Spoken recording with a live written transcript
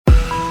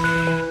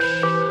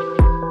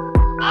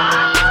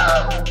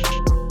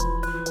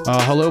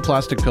Hello,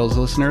 Plastic Pills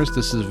listeners.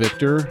 This is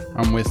Victor.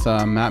 I'm with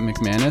Matt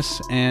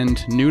McManus,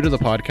 and new to the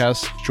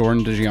podcast,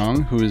 Jordan De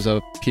Jong, who is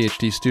a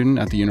PhD student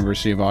at the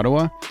University of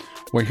Ottawa.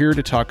 We're here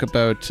to talk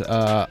about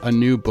a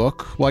new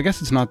book. Well, I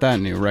guess it's not that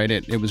new, right?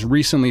 It was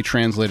recently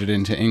translated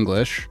into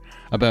English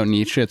about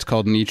Nietzsche. It's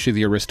called Nietzsche,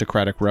 the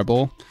Aristocratic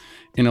Rebel,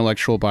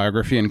 Intellectual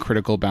Biography and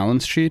Critical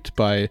Balance Sheet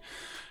by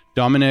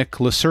Dominic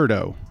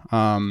Lacerdo.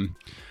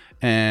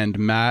 And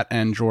Matt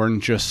and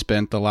Jordan just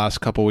spent the last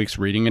couple weeks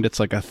reading it.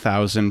 It's like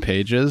 1,000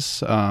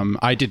 pages.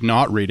 I did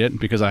not read it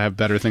because I have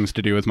better things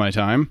to do with my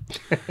time.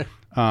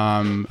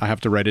 I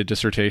have to write a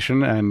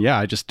dissertation, and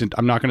yeah,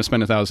 I'm not going to spend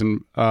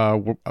 1,000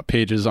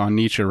 pages on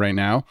Nietzsche right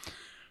now.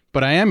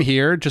 But I am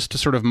here just to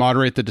sort of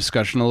moderate the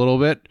discussion a little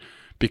bit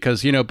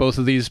because, you know, both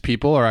of these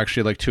people are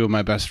actually like two of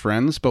my best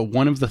friends. But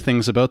one of the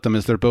things about them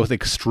is they're both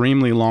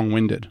extremely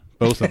long-winded,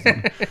 both of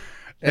them.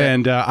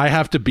 And I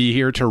have to be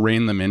here to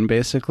rein them in,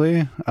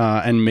 basically,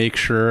 and make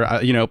sure,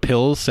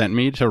 Pills sent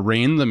me to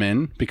rein them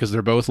in because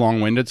they're both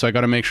long-winded. So I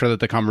got to make sure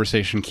that the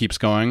conversation keeps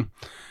going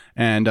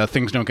and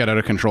things don't get out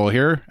of control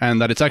here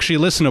and that it's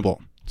actually listenable.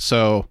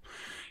 So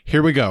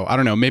here we go. I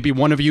don't know. Maybe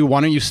one of you,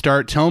 why don't you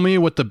start? Tell me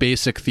what the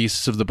basic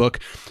thesis of the book.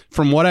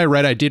 From what I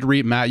read, I did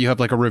read, Matt, you have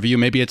like a review.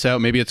 Maybe it's out.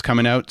 Maybe it's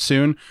coming out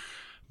soon.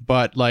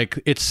 But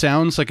like it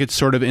sounds like it's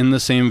sort of in the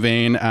same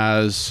vein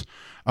as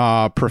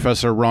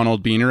Professor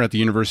Ronald Biener at the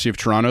University of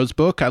Toronto's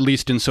book, at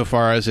least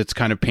insofar as it's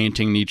kind of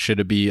painting Nietzsche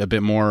to be a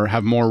bit more,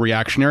 have more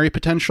reactionary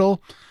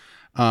potential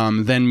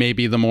than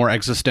maybe the more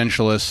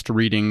existentialist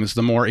readings,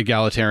 the more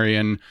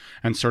egalitarian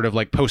and sort of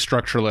like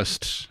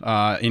post-structuralist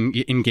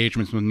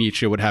engagements with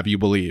Nietzsche would have you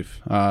believe.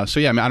 So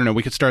yeah, I don't know.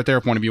 We could start there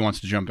if one of you wants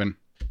to jump in.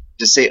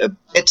 To say a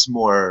bit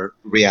more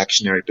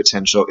reactionary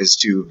potential is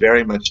to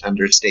very much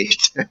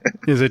understate.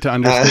 Is it to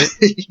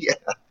understate? Yeah.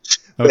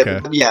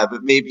 Okay.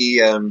 But maybe,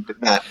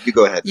 Matt, you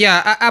go ahead.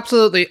 Yeah,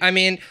 absolutely. I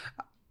mean,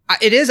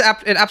 it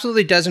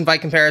absolutely does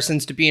invite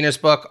comparisons to Biener's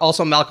book,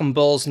 also Malcolm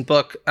Bull's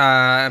book,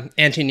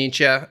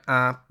 Anti-Nietzsche,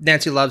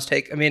 Nancy Love's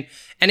take. I mean,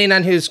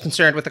 anyone who's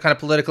concerned with the kind of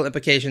political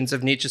implications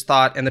of Nietzsche's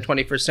thought in the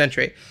 21st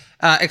century.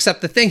 Except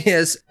the thing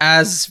is,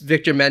 as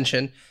Victor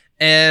mentioned,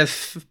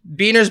 if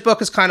Biener's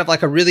book is kind of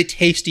like a really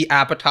tasty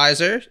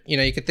appetizer,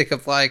 you could think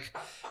of like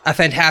a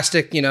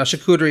fantastic,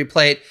 charcuterie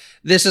plate.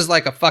 This is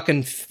like a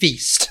fucking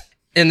feast.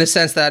 In the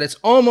sense that it's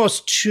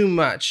almost too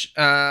much.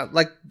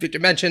 Like Victor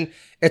mentioned,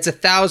 it's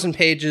 1,000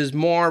 pages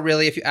more,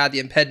 really, if you add the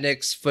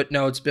appendix,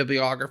 footnotes,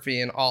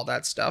 bibliography, and all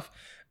that stuff.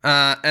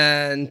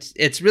 And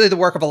it's really the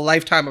work of a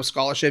lifetime of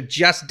scholarship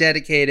just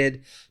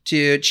dedicated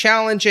to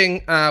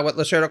challenging what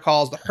Lacerdo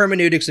calls the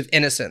hermeneutics of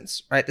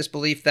innocence, right? This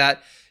belief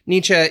that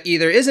Nietzsche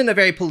either isn't a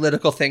very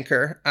political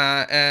thinker,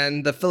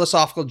 and the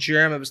philosophical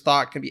germ of his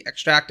thought can be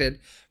extracted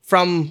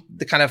from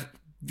the kind of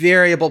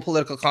variable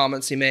political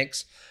comments he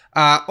makes,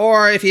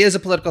 or if he is a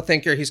political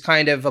thinker, he's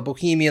kind of a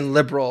bohemian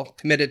liberal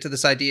committed to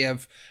this idea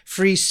of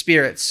free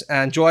spirits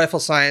and joyful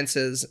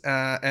sciences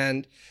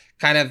and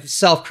kind of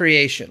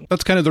self-creation.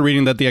 That's kind of the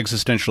reading that the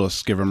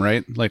existentialists give him,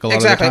 right? Like a lot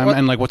of the time.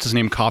 And like, what's his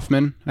name?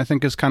 Kaufman, I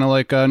think, is kind of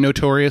like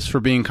notorious for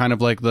being kind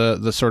of like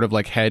the sort of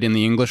like head in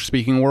the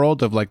English-speaking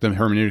world of like the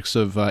hermeneutics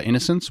of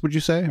innocence, would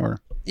you say? Or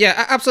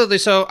yeah, absolutely.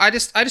 So I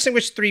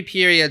distinguish 3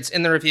 periods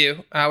in the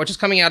review, which is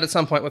coming out at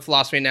some point with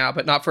Philosophy Now,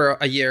 but not for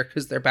a year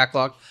because they're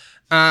backlogged.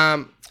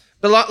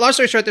 But long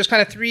story short, there's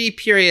kind of 3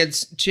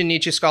 periods to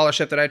Nietzsche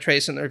scholarship that I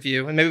trace in the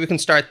review, and maybe we can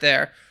start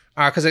there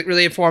because it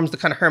really informs the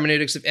kind of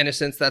hermeneutics of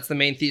innocence. That's the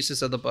main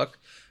thesis of the book,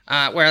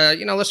 where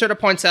Lacerdo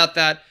points out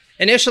that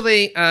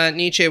initially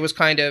Nietzsche was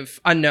kind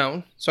of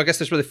unknown, so I guess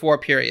there's really 4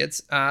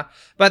 periods.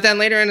 But then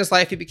later in his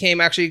life, he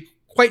became actually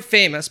quite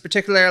famous,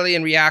 particularly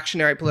in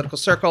reactionary political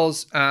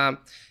circles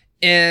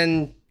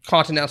in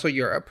continental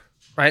Europe,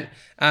 right?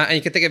 And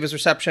you can think of his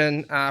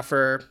reception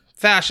for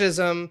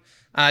fascism.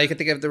 You can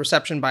think of the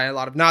reception by a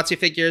lot of Nazi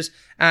figures.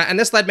 And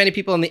this led many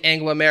people in the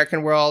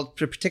Anglo-American world,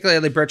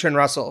 particularly Bertrand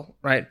Russell,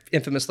 right,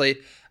 infamously,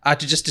 to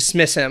just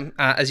dismiss him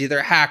as either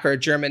a hack or a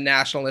German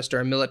nationalist or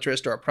a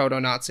militarist or a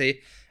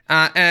proto-Nazi.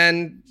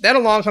 And then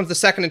along comes the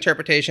second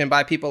interpretation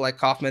by people like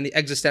Kaufman, the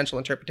existential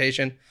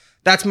interpretation.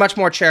 That's much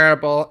more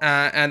charitable,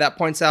 and that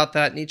points out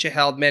that Nietzsche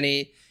held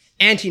many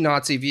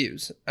anti-Nazi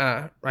views,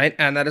 right?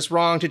 And that it's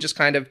wrong to just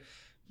kind of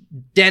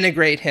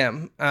denigrate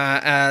him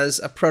as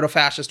a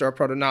proto-fascist or a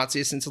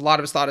proto-Nazi, since a lot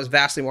of his thought is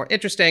vastly more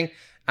interesting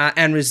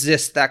and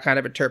resist that kind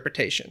of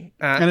interpretation.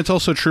 And it's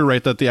also true,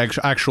 right, that the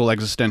actual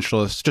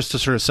existentialists, just to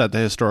sort of set the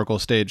historical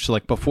stage, so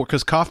like before,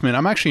 because Kaufman,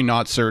 I'm actually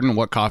not certain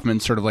what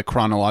Kaufman's sort of like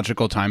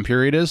chronological time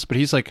period is, but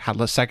he's like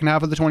the second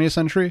half of the 20th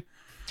century?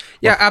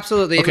 Yeah,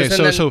 absolutely. Okay,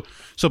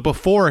 so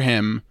before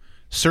him,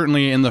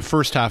 certainly in the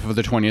first half of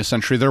the 20th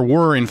century, there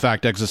were, in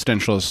fact,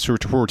 existentialists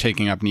who were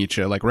taking up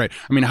Nietzsche. Like, right.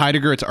 I mean,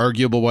 Heidegger, it's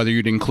arguable whether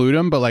you'd include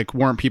him, but like,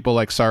 weren't people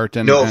like Sartre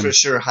and... No, for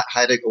sure.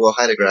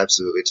 Heidegger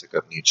absolutely took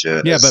up Nietzsche.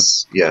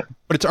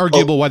 But it's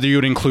arguable whether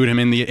you'd include him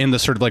in the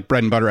sort of like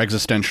bread and butter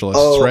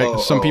existentialists, right?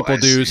 Some people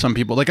do, some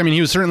people... Like, I mean,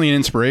 he was certainly an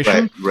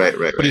inspiration. Right.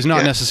 But he's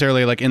not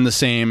necessarily like in the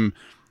same...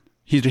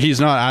 he's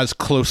not as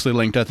closely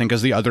linked, I think,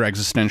 as the other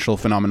existential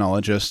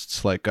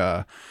phenomenologists, like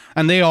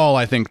and they all,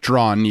 I think,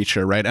 draw on Nietzsche,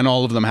 right? And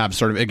all of them have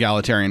sort of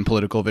egalitarian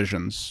political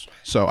visions.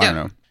 So I don't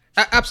know.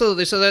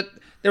 Absolutely. So that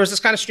there was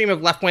this kind of stream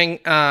of left-wing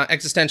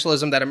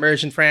existentialism that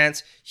emerged in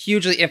France,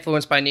 hugely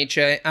influenced by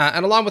Nietzsche,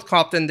 and along with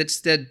Compton, that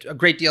did a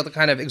great deal to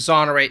kind of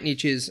exonerate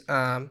Nietzsche's,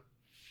 kind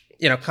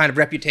of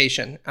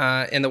reputation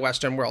in the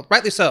Western world.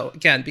 Rightly so,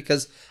 again,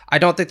 because I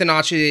don't think the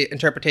Nazi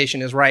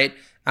interpretation is right,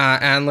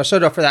 and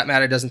Lasserdo, for that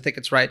matter, doesn't think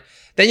it's right.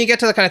 Then you get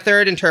to the kind of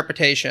third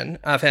interpretation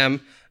of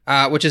him,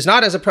 which is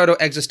not as a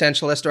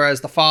proto-existentialist or as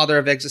the father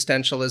of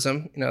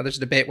existentialism. There's a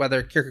debate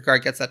whether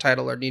Kierkegaard gets that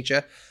title or Nietzsche,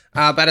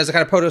 but as a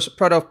kind of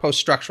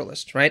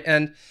proto-post-structuralist, right?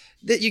 And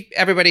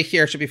everybody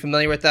here should be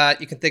familiar with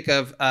that. You can think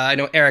of, I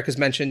know Eric has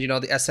mentioned,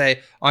 the essay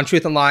on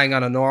Truth and Lying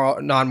on a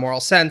Non-Moral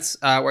Sense,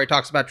 where he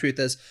talks about truth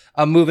as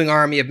a moving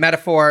army of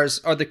metaphors,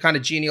 or the kind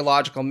of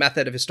genealogical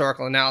method of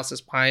historical analysis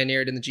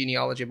pioneered in the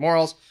genealogy of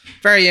morals,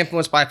 very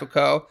influenced by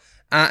Foucault.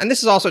 And this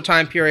is also a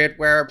time period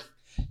where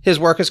his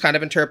work is kind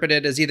of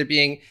interpreted as either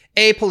being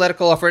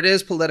apolitical, or if it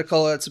is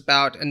political, it's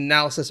about an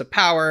analysis of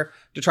power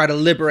to try to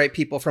liberate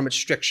people from its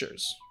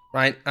strictures,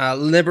 right?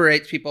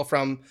 Liberate people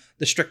from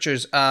the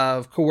strictures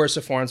of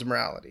coercive forms of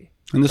morality.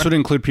 And this would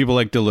include people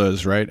like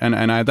Deleuze, right?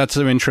 And that's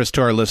of interest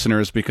to our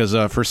listeners because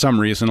for some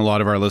reason, a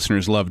lot of our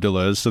listeners love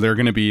Deleuze, so they're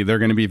going to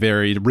be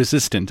very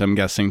resistant, I'm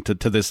guessing,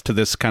 to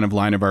this kind of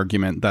line of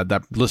argument that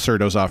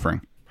Lasserdo's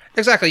offering.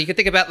 Exactly. You can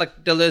think about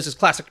like Deleuze's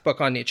classic book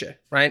on Nietzsche,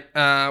 right?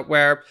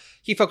 Where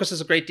he focuses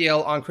a great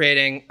deal on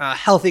creating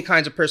healthy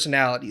kinds of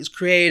personalities,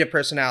 creative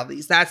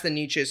personalities. That's the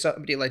Nietzsche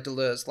somebody like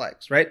Deleuze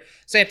likes, right?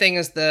 Same thing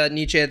as the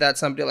Nietzsche that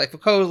somebody like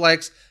Foucault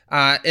likes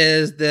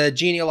is the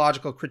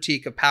genealogical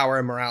critique of power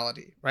and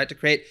morality, right? To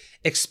create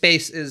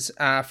spaces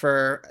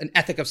for an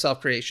ethic of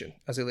self-creation,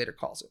 as he later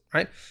calls it,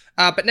 right?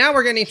 But now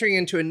we're entering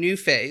into a new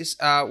phase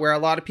where a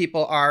lot of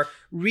people are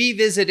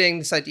revisiting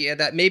this idea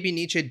that maybe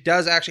Nietzsche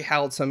does actually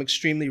held some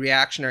extremely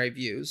reactionary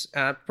views,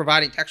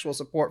 providing textual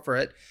support for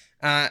it.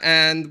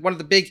 And one of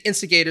the big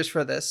instigators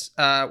for this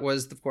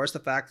was, of course, the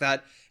fact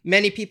that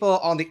many people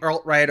on the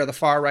alt-right or the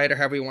far right, or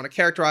however you want to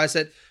characterize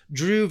it,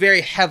 drew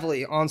very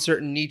heavily on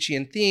certain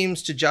Nietzschean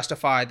themes to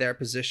justify their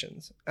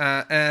positions.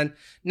 And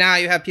now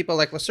you have people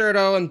like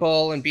Lasserdo and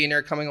Bull and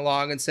Wiener coming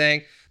along and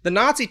saying, the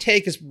Nazi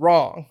take is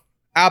wrong,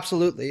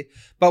 absolutely,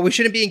 but we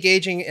shouldn't be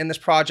engaging in this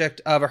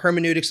project of a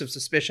hermeneutics of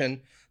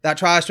suspicion that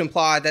tries to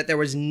imply that there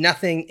was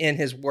nothing in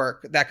his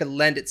work that could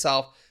lend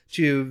itself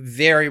to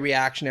very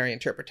reactionary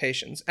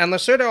interpretations. And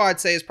Lasserdo,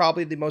 I'd say, is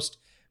probably the most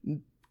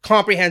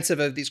comprehensive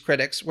of these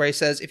critics, where he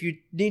says if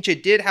Nietzsche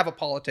did have a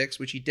politics,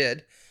 which he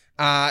did,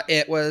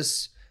 it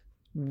was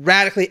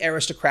radically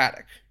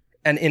aristocratic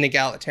and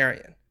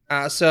inegalitarian.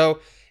 So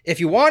if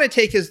you want to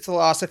take his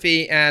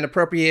philosophy and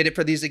appropriate it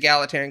for these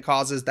egalitarian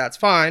causes, that's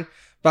fine.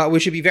 But we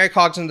should be very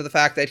cognizant of the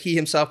fact that he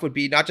himself would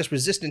be not just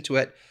resistant to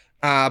it,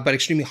 but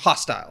extremely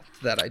hostile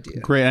to that idea.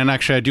 Great. And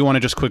actually, I do want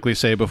to just quickly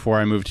say before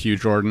I move to you,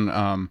 Jordan,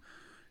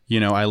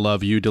 I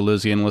love you,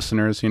 Deleuzian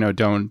listeners.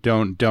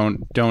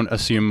 Don't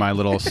assume my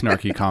little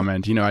snarky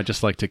comment. I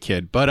just like to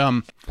kid.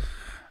 But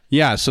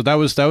yeah. So that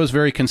was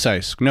very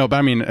concise. No, but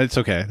I mean, it's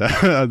okay.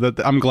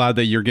 I'm glad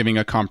that you're giving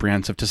a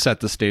comprehensive to set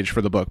the stage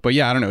for the book. But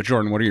yeah, I don't know,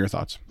 Jordan. What are your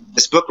thoughts?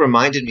 This book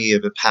reminded me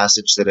of a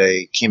passage that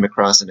I came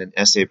across in an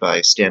essay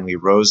by Stanley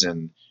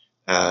Rosen,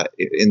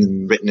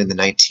 written in the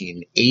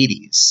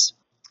 1980s,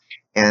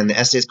 and the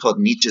essay is called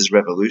Nietzsche's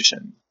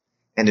Revolution,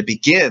 and it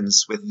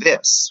begins with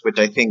this, which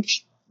I think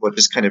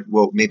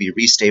will maybe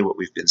restate what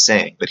we've been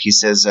saying. But he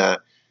says,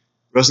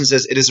 Rosen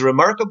says, it is a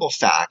remarkable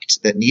fact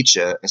that Nietzsche,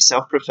 a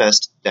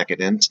self-professed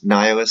decadent,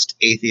 nihilist,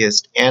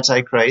 atheist,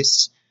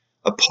 antichrist,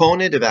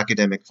 opponent of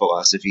academic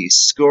philosophy,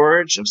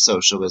 scourge of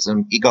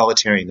socialism,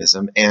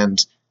 egalitarianism,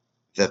 and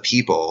the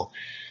people,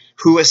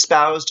 who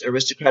espoused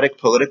aristocratic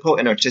political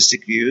and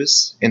artistic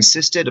views,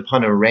 insisted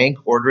upon a rank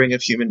ordering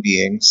of human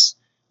beings,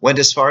 went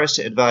as far as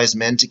to advise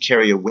men to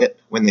carry a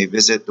whip when they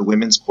visit the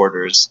women's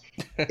quarters,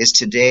 is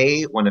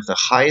today one of the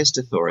highest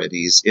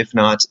authorities, if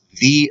not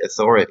the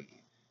authority,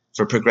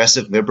 for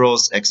progressive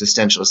liberals,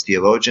 existentialist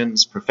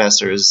theologians,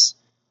 professors,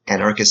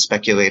 anarchist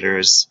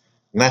speculators,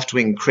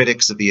 left-wing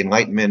critics of the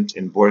Enlightenment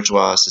and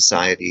bourgeois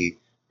society,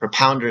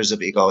 propounders of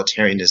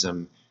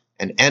egalitarianism,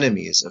 and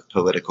enemies of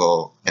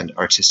political and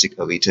artistic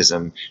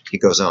elitism. He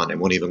goes on. I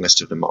won't even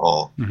list them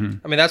all. Mm-hmm.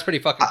 I mean, that's pretty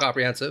fucking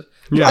comprehensive.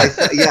 Yeah.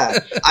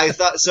 I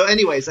thought so.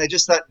 Anyways, I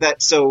just thought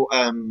that. So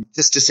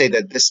just to say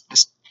that this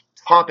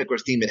topic or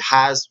theme,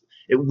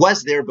 it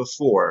was there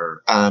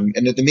before, and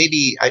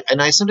maybe.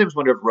 I sometimes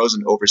wonder if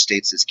Rosen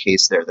overstates his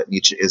case there, that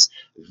Nietzsche is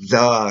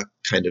the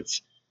kind of.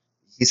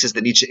 He says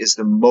that Nietzsche is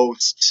the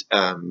most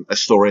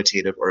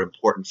authoritative or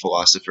important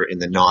philosopher in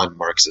the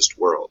non-Marxist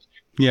world.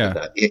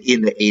 Yeah,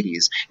 in the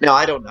 80s. Now,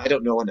 I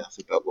don't know enough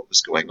about what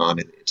was going on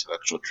in the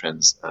intellectual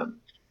trends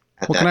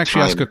at Well, that can I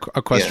actually time. ask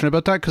a question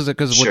about that?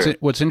 Because Sure.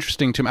 what's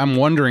interesting to me, I'm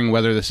wondering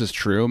whether this is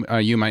true.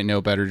 You might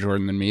know better,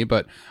 Jordan, than me,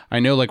 but I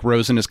know like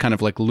Rosen is kind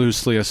of like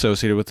loosely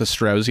associated with the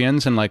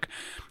Straussians, and like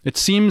it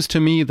seems to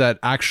me that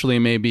actually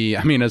maybe,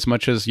 I mean, as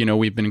much as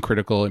we've been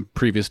critical in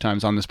previous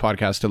times on this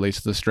podcast, at least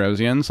of the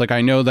Straussians, like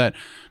I know that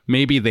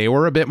maybe they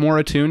were a bit more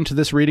attuned to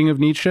this reading of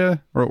Nietzsche,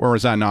 or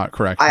is that not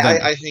correct?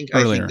 I think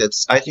earlier,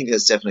 I think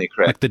that's definitely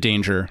correct. like the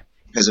danger.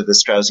 Because of the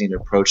Straussian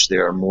approach, they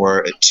are more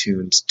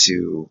attuned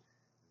to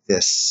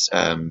this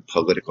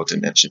political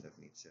dimension of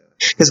Nietzsche.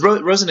 Because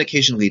Rosen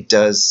occasionally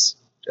does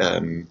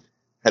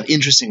have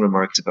interesting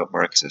remarks about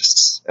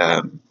Marxists.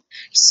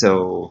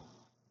 So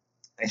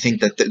I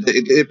think that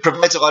it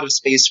provides a lot of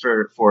space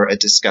for a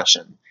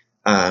discussion.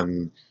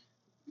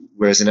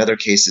 Whereas in other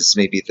cases,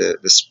 maybe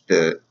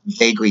the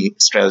vaguely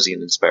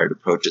Straussian-inspired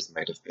approaches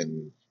might have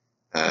been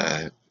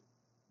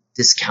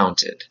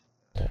discounted.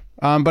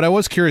 But I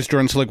was curious,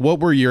 Jordan, so like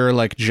what were your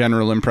like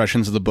general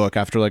impressions of the book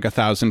after like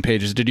 1,000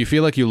 pages? Did you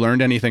feel like you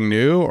learned anything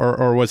new,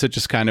 or was it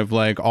just kind of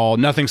like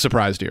nothing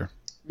surprised you?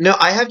 No,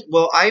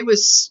 I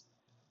was,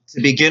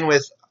 to begin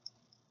with,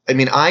 I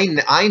mean,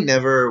 I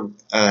never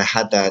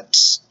had that,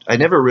 I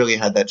never really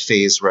had that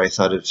phase where I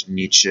thought of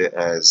Nietzsche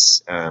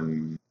as,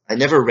 I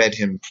never read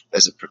him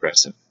as a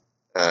progressive,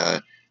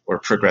 or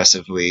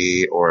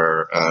progressively,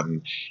 or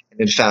and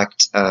in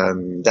fact,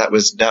 that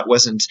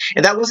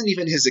wasn't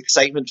even his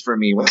excitement for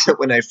me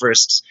when I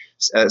first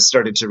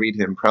started to read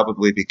him.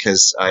 Probably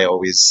because I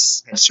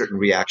always had certain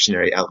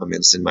reactionary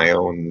elements in my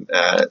own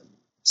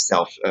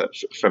self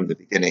from the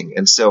beginning,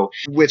 and so,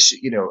 which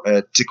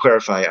to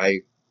clarify,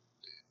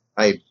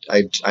 I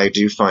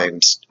do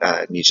find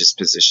Nietzsche's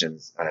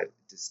positions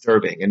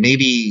disturbing, and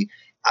maybe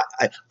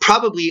I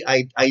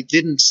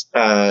didn't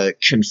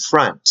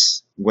confront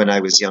when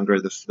I was younger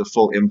the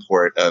full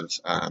import of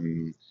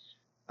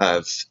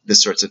the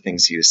sorts of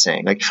things he was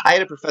saying. Like I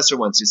had a professor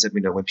once who said,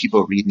 when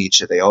people read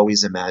Nietzsche, they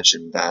always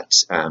imagine that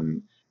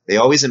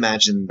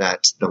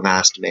the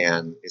last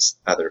man is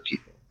other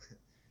people,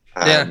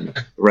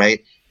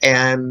 right?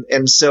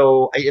 And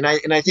so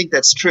I think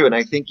that's true, and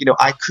I think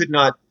I could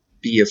not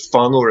be a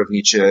follower of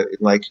Nietzsche,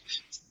 like,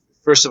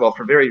 first of all,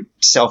 for very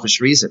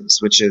selfish reasons,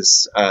 which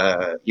is,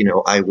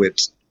 I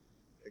would,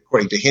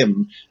 according to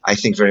him, I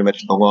think very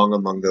much belong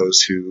among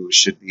those who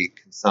should be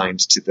consigned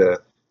to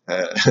the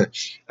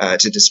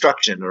to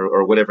destruction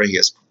or whatever he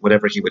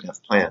would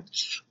have planned.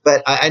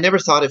 But I never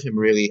thought of him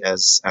really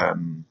as I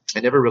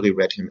never really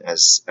read him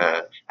as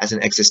an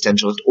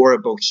existentialist or a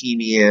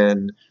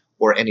bohemian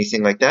or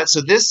anything like that.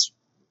 So this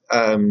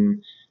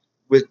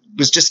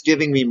was just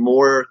giving me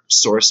more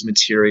source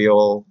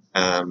material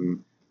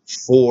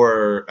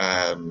for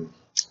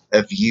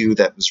a view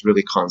that was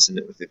really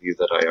consonant with the view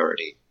that I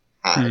already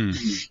had.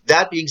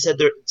 That being said,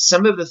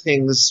 some of the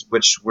things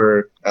which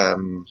were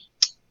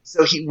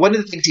one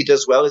of the things he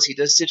does well is he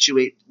does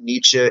situate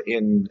Nietzsche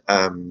in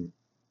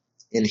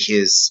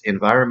his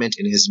environment,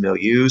 in his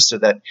milieu, so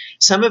that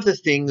some of the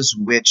things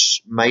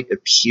which might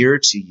appear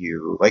to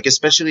you, like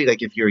especially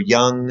like if you're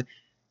young,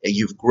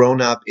 you've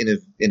grown up in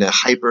a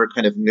hyper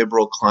kind of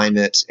liberal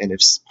climate, and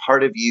if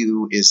part of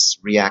you is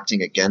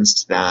reacting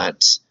against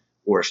that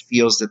or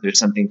feels that there's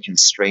something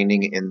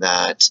constraining in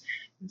that,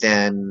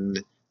 then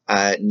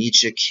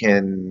Nietzsche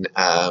can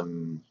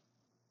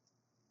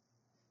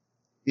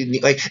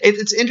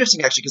it's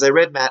interesting actually, because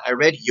I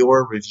read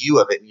your review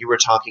of it, and you were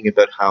talking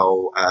about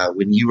how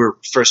when you were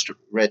first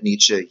read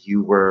Nietzsche,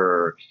 you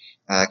were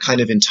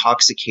kind of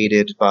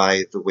intoxicated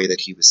by the way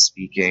that he was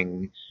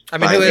speaking. I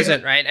mean, who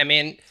isn't, right? I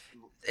mean,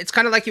 it's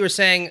kind of like you were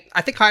saying.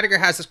 I think Heidegger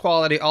has this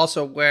quality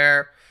also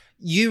where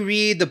you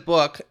read the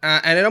book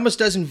and it almost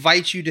does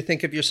invite you to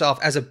think of yourself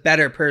as a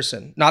better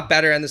person, not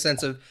better in the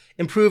sense of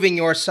improving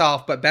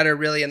yourself, but better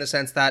really in the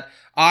sense that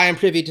I am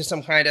privy to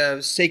some kind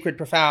of sacred,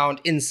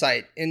 profound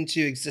insight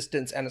into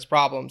existence and its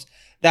problems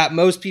that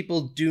most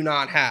people do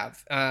not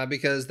have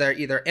because they're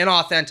either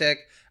inauthentic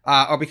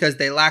or because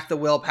they lack the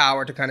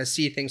willpower to kind of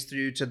see things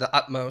through to the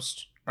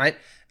utmost, right?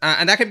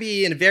 And that can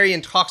be a very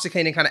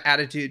intoxicating kind of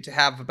attitude to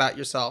have about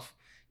yourself.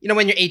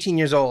 When you're 18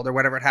 years old or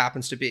whatever it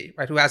happens to be,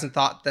 right? Who hasn't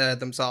thought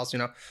themselves,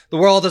 the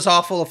world is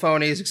all full of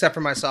phonies except for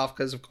myself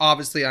because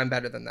obviously I'm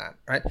better than that,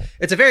 right?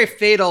 It's a very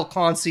fatal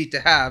conceit to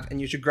have, and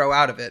you should grow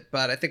out of it.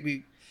 But I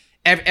think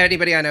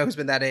anybody I know who's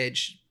been that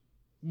age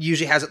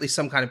usually has at least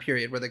some kind of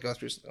period where they go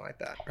through something like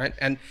that, right?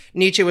 And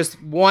Nietzsche was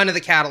one of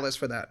the catalysts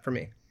for that for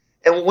me.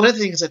 And one of the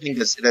things I think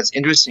that's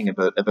interesting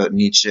about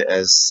Nietzsche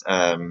as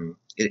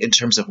in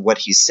terms of what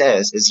he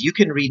says is you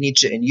can read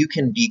Nietzsche and you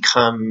can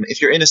become,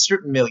 if you're in a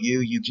certain milieu,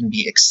 you can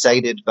be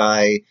excited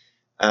by,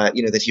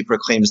 that he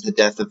proclaims the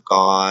death of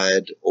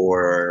God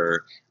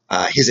or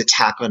his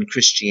attack on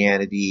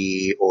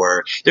Christianity,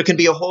 or there can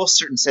be a whole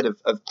certain set of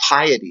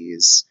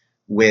pieties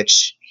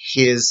which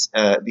his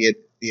the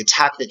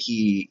attack that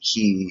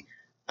he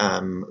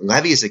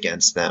levies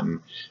against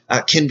them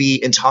can be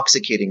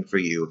intoxicating for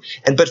you.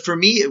 But for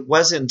me, it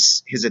wasn't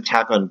his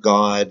attack on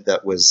God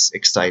that was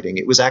exciting.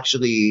 It was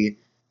actually,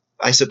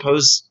 I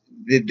suppose,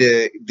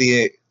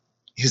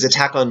 his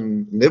attack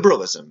on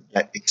liberalism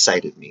that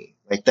excited me.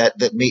 like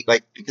that made,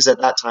 like, because at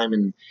that time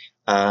in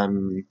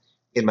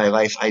my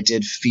life, I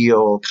did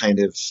feel kind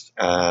of,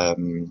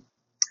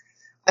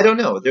 I don't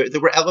know,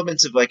 there were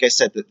elements of, like I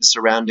said, the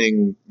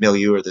surrounding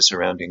milieu or the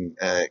surrounding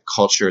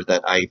culture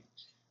that I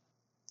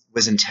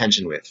was in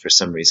tension with for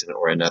some reason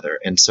or another.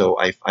 And so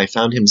I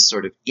found him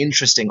sort of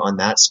interesting on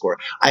that score.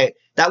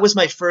 That was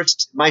my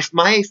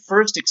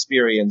first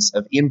experience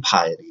of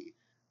impiety.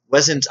 I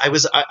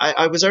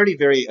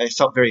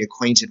felt very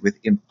acquainted with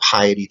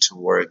impiety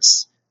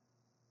towards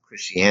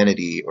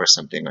Christianity or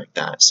something like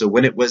that. So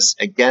when it was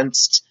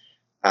against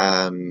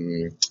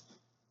the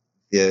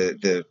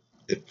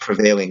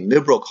prevailing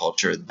liberal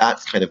culture,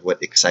 that's kind of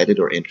what excited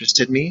or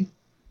interested me.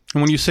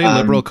 And when you say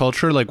liberal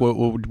culture, like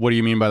what do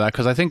you mean by that?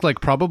 Because I think,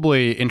 like,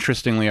 probably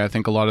interestingly, I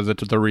think a lot of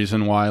the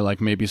reason why, like,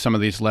 maybe some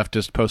of these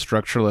leftist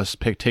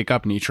post-structuralists take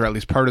up Nietzsche, or at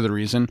least part of the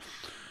reason,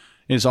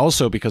 is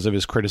also because of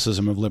his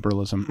criticism of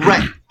liberalism.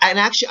 Right. And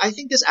actually, I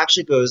think this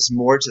actually goes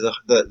more to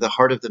the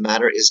heart of the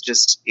matter is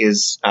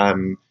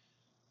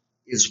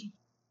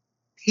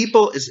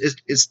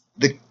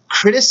the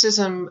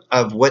criticism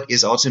of what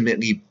is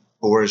ultimately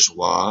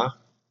bourgeois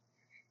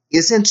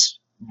isn't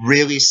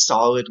really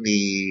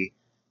solidly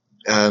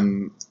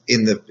in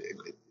the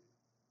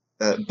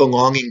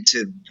belonging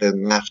to the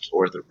left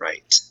or the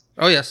right.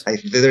 Oh yes,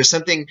 there's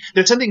something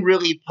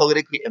really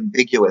politically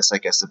ambiguous, I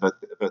guess, about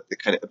the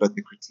critique of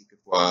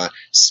bourgeois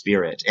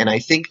spirit, and I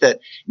think that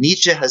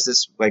Nietzsche has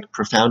this, like,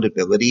 profound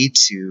ability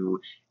to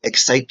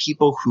excite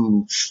people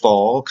who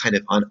fall kind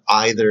of on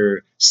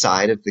either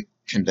side of the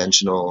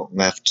conventional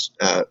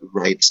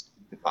left-right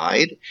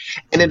divide,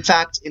 and in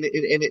fact,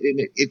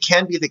 it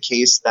can be the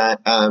case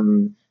that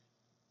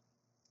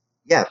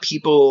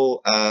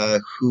people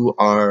who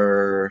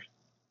are,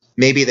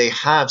 maybe they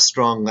have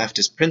strong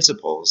leftist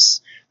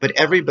principles, but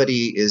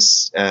everybody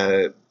is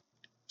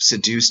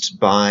seduced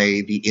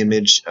by the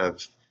image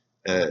of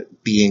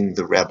being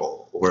the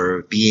rebel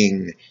or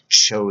being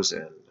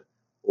chosen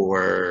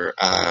or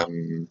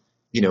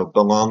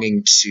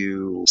belonging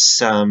to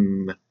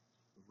some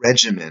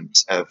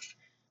regiment of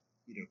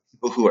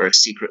people who are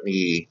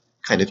secretly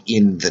kind of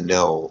in the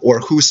know, or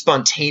who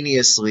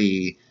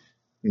spontaneously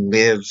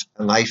live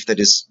a life that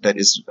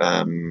is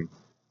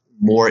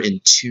more in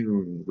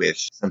tune with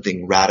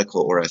something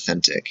radical or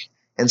authentic.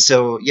 And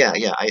so,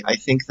 I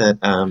think that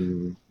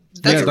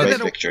that's right,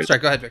 Victor. Sorry,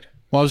 go ahead, Victor.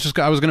 Well,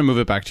 I was going to move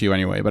it back to you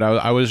anyway, but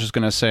I was just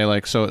going to say,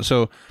 like,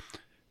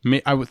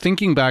 I was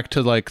thinking back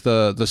to, like,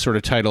 the sort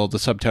of title, the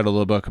subtitle of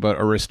the book about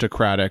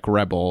aristocratic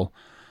rebel.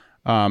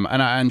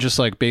 And just,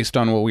 like, based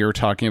on what we were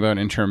talking about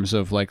in terms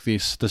of, like, the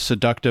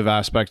seductive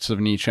aspects of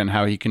Nietzsche and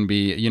how he can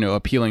be,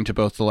 appealing to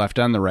both the left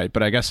and the right.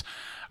 But I guess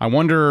I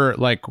wonder,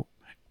 like,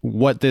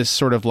 what this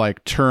sort of,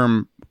 like,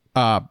 term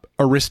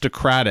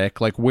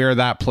aristocratic, like, where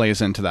that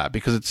plays into that,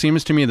 because it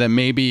seems to me that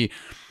maybe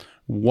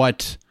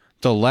what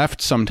the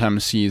left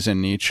sometimes sees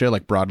in Nietzsche,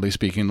 like, broadly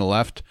speaking, the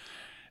left,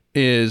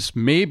 is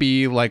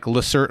maybe, like,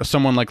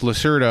 someone like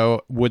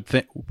Lyserdo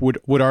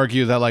would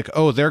argue that, like,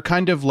 oh, they're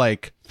kind of,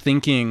 like,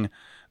 thinking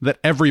that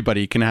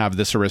everybody can have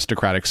this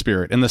aristocratic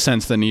spirit in the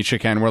sense that Nietzsche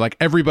can, where, like,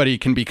 everybody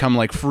can become,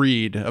 like,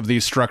 freed of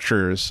these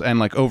structures and,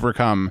 like,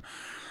 overcome.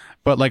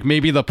 But, like,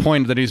 maybe the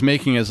point that he's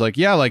making is, like,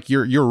 yeah, like,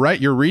 you're right,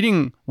 you're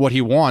reading what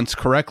he wants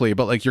correctly,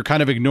 but, like, you're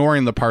kind of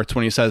ignoring the parts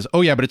when he says,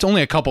 oh yeah, but it's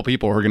only a couple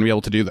people who are going to be able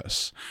to do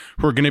this,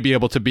 who are going to be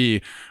able to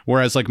be,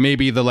 whereas, like,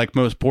 maybe the, like,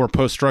 most poor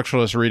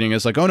post-structuralist reading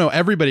is like, oh no,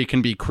 everybody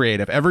can be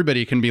creative,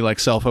 everybody can be, like,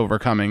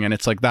 self-overcoming, and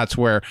it's like, that's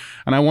where,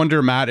 and I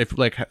wonder, Matt, if,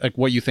 like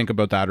what you think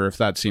about that, or if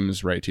that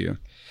seems right to you.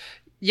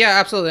 Yeah,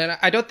 absolutely. And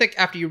I don't think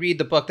after you read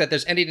the book that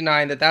there's any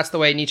denying that that's the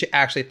way Nietzsche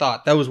actually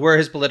thought. Those were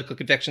his political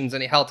convictions,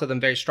 and he held to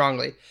them very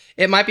strongly.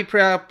 It might be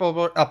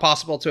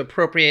possible to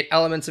appropriate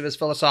elements of his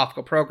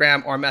philosophical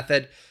program or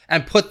method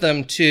and put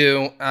them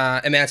to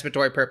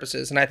emancipatory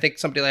purposes. And I think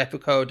somebody like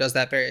Foucault does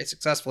that very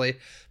successfully.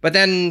 But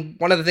then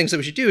one of the things that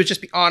we should do is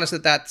just be honest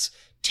that that's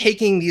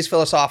taking these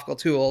philosophical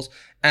tools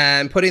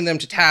and putting them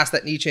to tasks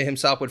that Nietzsche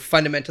himself would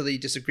fundamentally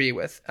disagree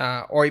with,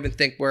 or even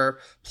think were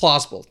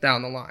plausible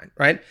down the line,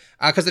 right?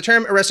 Because the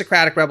term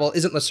aristocratic rebel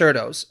isn't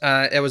Lyserdo's.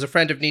 It was a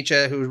friend of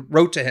Nietzsche who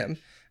wrote to him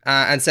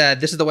and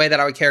said, this is the way that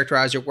I would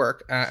characterize your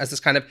work, as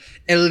this kind of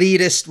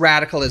elitist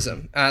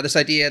radicalism. This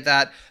idea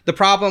that the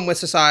problem with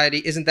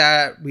society isn't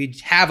that we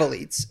have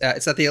elites,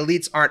 it's that the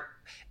elites aren't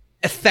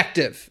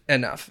effective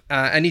enough.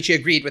 And Nietzsche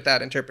agreed with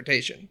that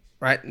interpretation.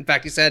 Right. In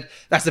fact, he said,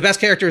 that's the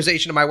best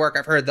characterization of my work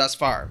I've heard thus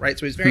far. Right.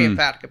 So he's very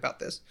emphatic about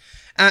this.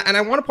 And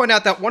I want to point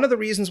out that one of the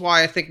reasons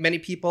why I think many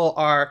people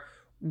are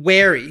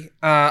wary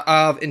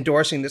of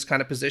endorsing this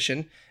kind of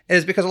position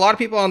is because a lot of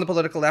people on the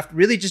political left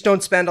really just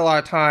don't spend a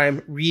lot of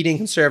time reading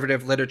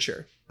conservative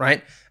literature.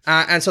 Right.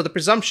 And so the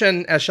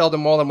presumption, as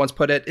Sheldon Moreland once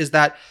put it, is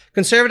that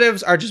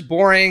conservatives are just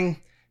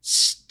boring,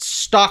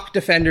 stock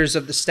defenders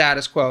of the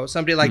status quo.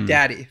 Somebody like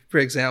Daddy, for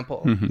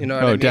example. You know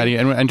what I mean? Daddy.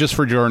 And just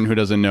for Jordan, who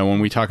doesn't know,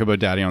 when we talk about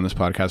Daddy on this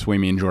podcast, we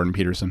mean Jordan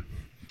Peterson.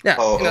 Yeah.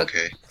 Oh,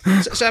 okay.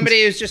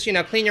 Somebody who's just,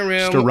 clean your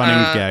room. Just a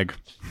running gag.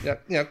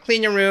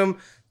 Clean your room,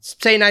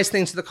 say nice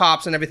things to the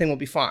cops and everything will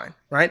be fine,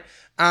 right?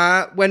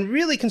 When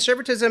really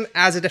conservatism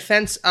as a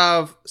defense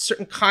of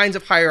certain kinds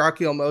of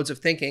hierarchical modes of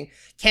thinking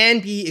can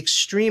be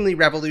extremely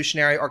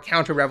revolutionary or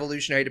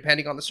counter-revolutionary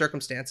depending on the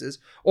circumstances,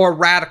 or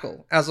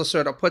radical, as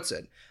Lacerda puts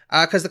it.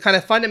 Because the kind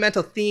of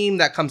fundamental theme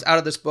that comes out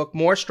of this book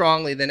more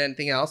strongly than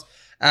anything else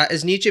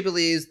is Nietzsche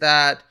believes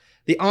that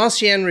the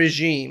Ancien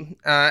Regime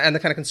and the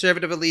kind of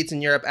conservative elites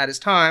in Europe at his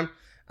time,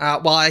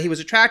 while he was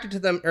attracted to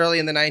them early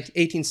in the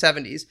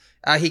 1870s,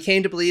 he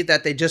came to believe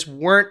that they just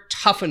weren't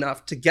tough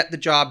enough to get the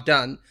job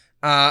done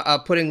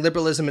of putting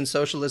liberalism and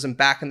socialism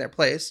back in their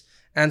place.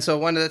 And so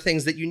one of the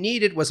things that you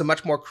needed was a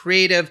much more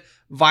creative,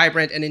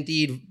 vibrant, and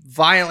indeed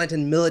violent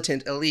and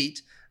militant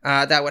elite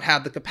that would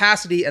have the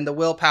capacity and the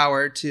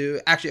willpower to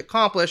actually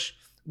accomplish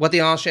what the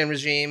Ancien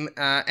Regime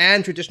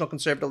and traditional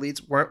conservative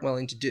elites weren't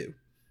willing to do,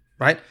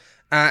 right?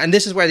 And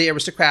this is where the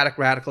aristocratic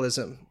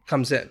radicalism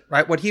comes in,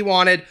 right? What he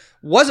wanted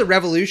was a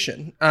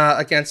revolution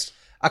against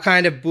a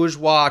kind of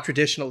bourgeois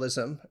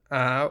traditionalism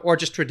or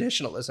just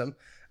traditionalism,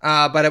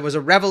 but it was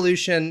a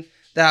revolution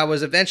that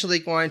was eventually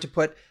going to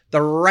put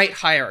the right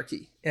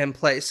hierarchy in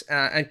place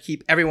and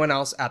keep everyone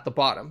else at the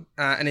bottom,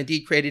 and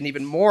indeed create an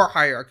even more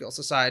hierarchical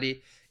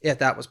society if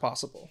that was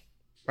possible,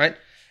 right?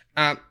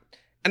 And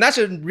that's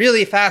a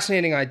really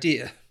fascinating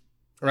idea,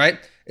 right?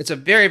 It's a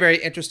very, very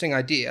interesting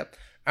idea.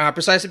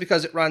 Precisely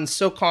because it runs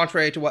so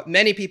contrary to what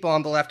many people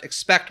on the left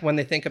expect when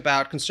they think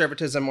about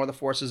conservatism or the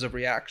forces of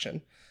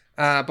reaction.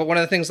 But one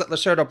of the things that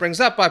Lacerda brings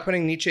up by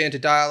putting Nietzsche into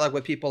dialogue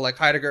with people like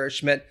Heidegger or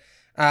Schmidt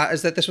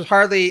is that this was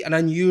hardly an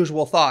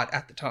unusual thought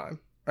at the time.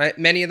 Right?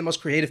 Many of the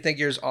most creative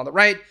figures on the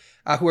right,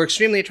 who are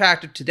extremely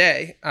attractive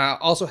today,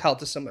 also held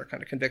to similar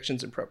kind of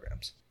convictions and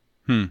programs.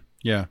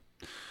 Yeah,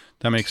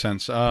 that makes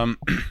sense.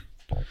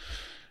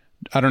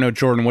 I don't know,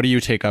 Jordan, what do you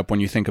take up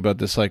when you think about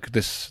this, like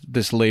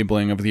this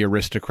labeling of the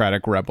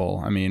aristocratic rebel?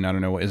 I mean, I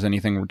don't know, does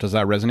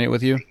that resonate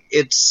with you?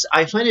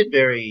 I find it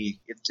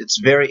it's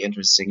very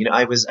interesting. You know,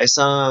 I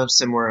saw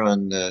somewhere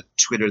on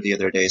Twitter the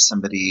other day,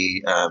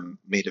 somebody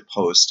made a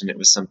post, and it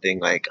was something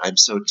like, I'm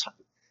so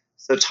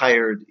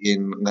tired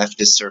in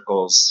leftist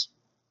circles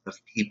of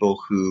people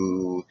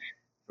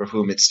for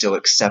whom it's still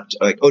not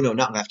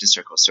leftist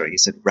circles, sorry, he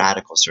said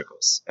radical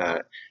circles.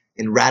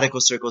 In radical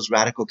circles,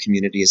 radical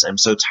communities, I'm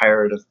so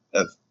tired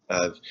of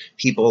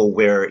people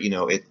where,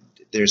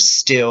 there's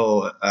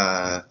still,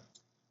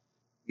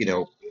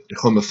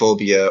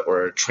 homophobia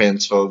or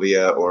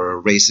transphobia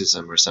or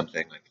racism or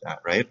something like that,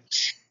 right?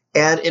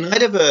 And in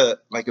light of a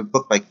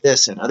book like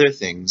this and other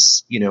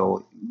things,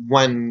 your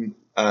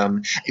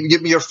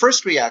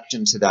first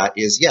reaction to that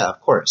is, yeah,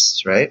 of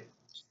course, right?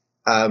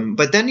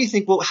 But then you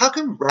think, well, how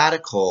come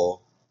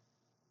radical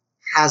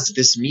has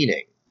this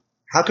meaning?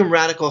 How come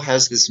radical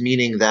has this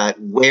meaning that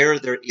where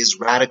there is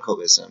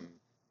radicalism,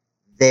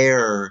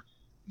 there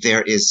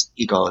is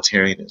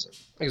egalitarianism?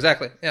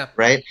 Exactly. Yeah.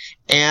 Right.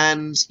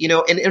 And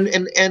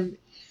and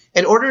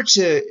in order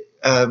to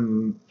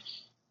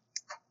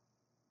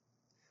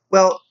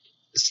So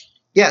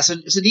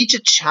Nietzsche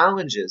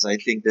challenges, I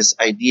think, this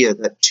idea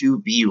that to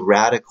be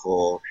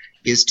radical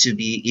is to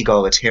be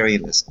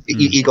egalitarian.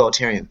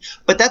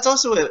 But that's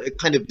also a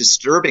kind of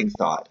disturbing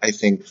thought, I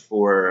think,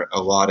 for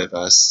a lot of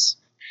us.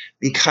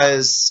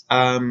 Because,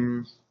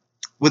 then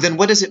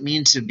what does it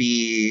mean to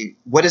be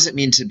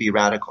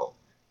radical?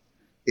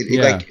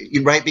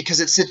 Right?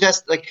 Because it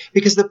suggests,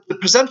 because the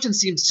presumption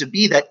seems to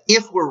be that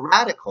if we're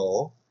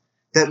radical,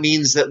 that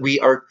means that we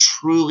are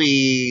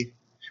truly,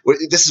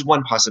 this is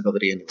one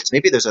possibility anyways,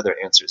 maybe there's other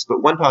answers,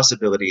 but one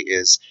possibility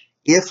is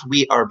if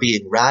we are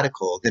being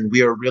radical, then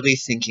we are really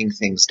thinking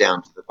things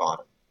down to the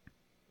bottom.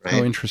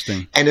 Right? Oh,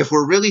 interesting. And if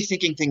we're really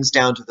thinking things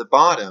down to the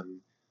bottom,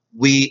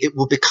 it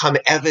will become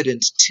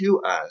evident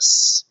to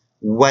us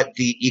what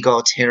the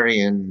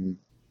egalitarian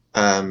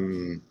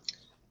project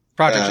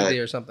should be,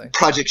 or something.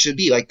 Project should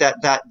be like that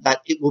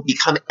it will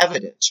become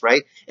evident,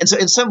 right? And so,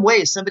 in some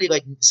ways,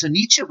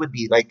 Nietzsche would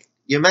be like,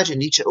 you imagine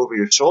Nietzsche over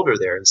your shoulder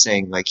there and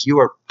saying, like, you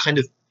are kind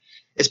of.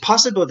 It's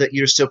possible that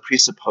you're still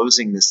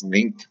presupposing this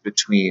link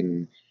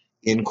between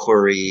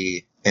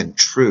inquiry and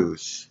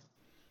truth.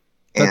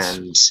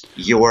 And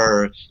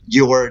your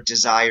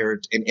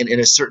desired in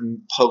a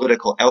certain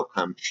political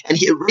outcome, and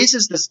it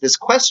raises this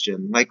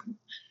question.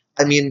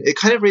 It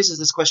kind of raises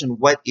this question: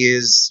 what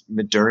is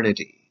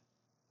modernity?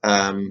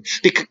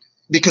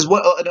 Because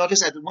and I'll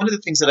just add, one of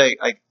the things that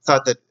I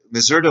thought that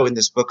Lacerda in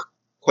this book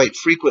quite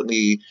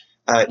frequently,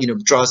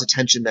 draws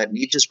attention that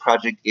Nietzsche's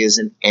project is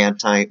an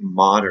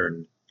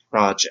anti-modern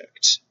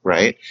project,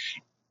 right?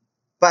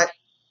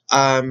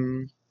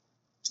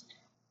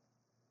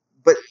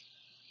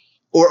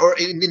 Or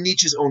in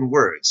Nietzsche's own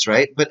words,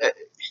 right? But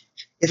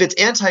if it's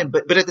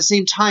but at the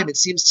same time, it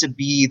seems to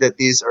be that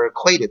these are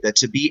equated, that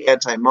to be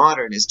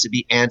anti-modern is to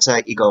be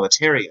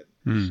anti-egalitarian.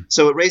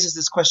 So it raises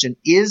this question,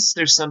 is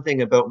there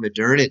something about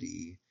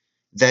modernity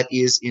that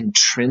is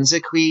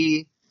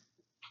intrinsically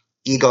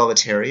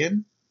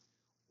egalitarian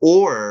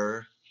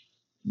or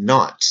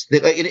not?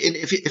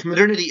 If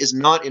modernity is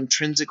not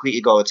intrinsically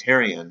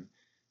egalitarian,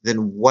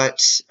 then what,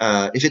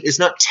 if it is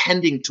not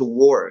tending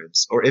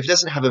towards, or if it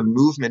doesn't have a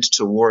movement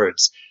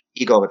towards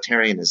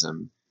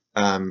egalitarianism,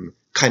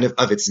 kind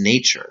of its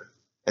nature,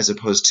 as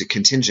opposed to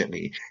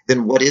contingently,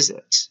 then what is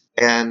it?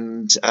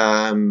 And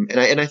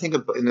I think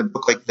in a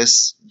book like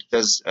this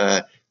does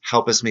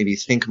help us maybe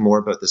think more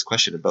about this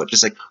question about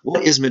just like,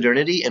 what is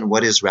modernity and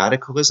what is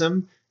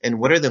radicalism, and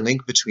what are the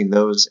link between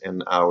those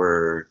and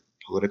our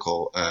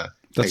political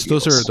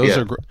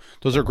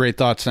those are great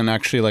thoughts. And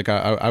actually, like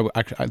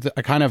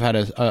I kind of had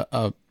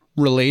a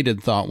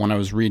related thought when I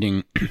was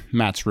reading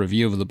Matt's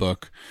review of the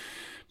book,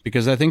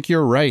 because I think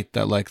you're right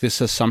that like this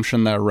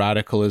assumption that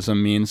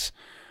radicalism means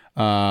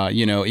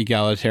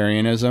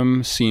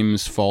egalitarianism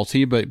seems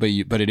faulty, but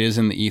it is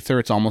in the ether.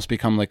 It's almost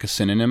become like a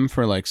synonym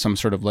for like some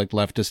sort of like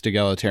leftist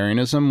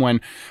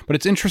egalitarianism. But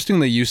it's interesting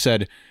that you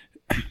said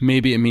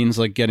maybe it means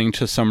like getting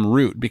to some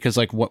root, because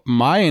like what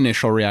my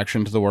initial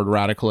reaction to the word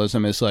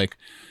radicalism is like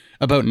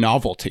about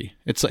novelty.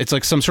 It's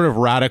like some sort of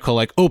radical,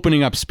 like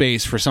opening up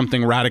space for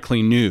something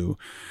radically new.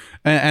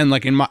 And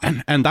like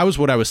and that was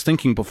what I was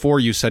thinking before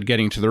you said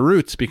getting to the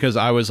roots, because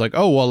I was like,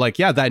 oh, well, like,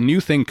 yeah, that new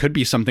thing could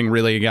be something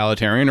really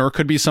egalitarian, or it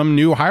could be some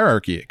new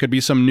hierarchy. It could be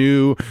some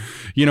new,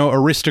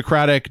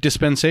 aristocratic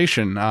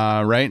dispensation.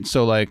 Right.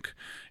 So like,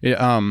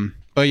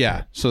 but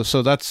yeah, so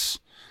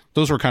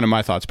those were kind of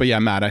my thoughts. But yeah,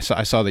 Matt, I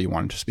saw that you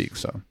wanted to speak.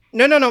 So.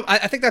 No.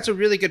 I think that's a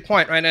really good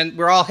point, right? And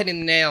we're all hitting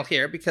the nail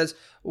here, because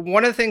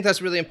one of the things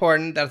that's really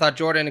important that I thought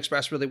Jordan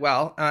expressed really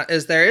well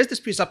is there is this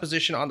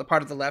presupposition on the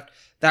part of the left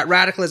that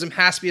radicalism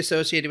has to be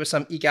associated with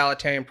some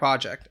egalitarian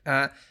project.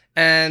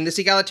 And this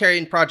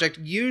egalitarian project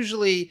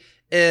usually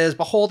is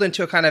beholden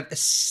to a kind of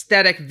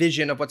aesthetic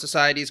vision of what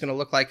society is going to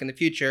look like in the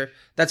future.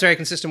 That's very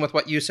consistent with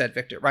what you said,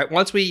 Victor, right?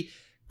 Once we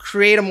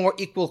create a more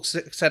equal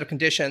set of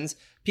conditions,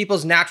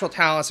 people's natural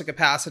talents and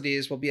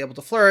capacities will be able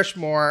to flourish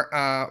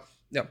more,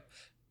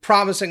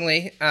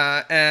 promisingly,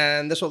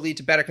 and this will lead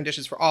to better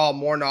conditions for all,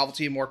 more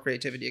novelty, more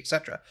creativity,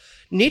 etc.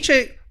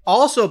 Nietzsche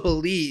also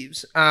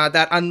believes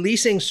that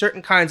unleashing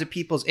certain kinds of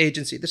people's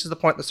agency, this is the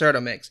point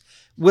Lacerda makes,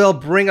 will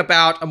bring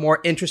about a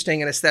more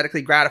interesting and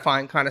aesthetically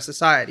gratifying kind of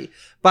society.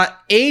 But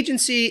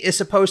agency is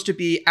supposed to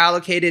be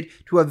allocated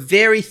to a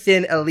very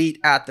thin elite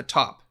at the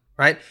top.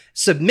 Right?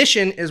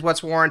 Submission is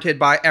what's warranted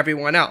by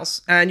everyone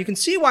else. And you can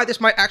see why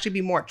this might actually be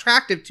more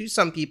attractive to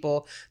some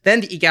people than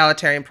the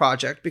egalitarian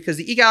project, because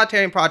the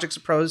egalitarian project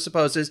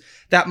supposes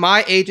that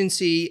my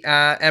agency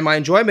and my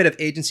enjoyment of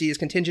agency is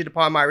contingent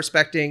upon my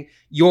respecting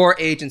your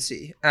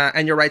agency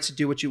and your rights to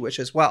do what you wish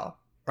as well.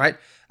 Right?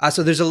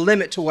 So there's a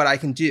limit to what I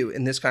can do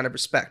in this kind of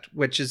respect,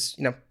 which is,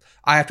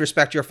 I have to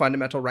respect your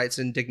fundamental rights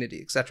and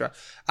dignity, etc.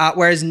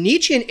 Whereas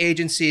Nietzschean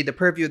agency, the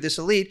purview of this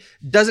elite,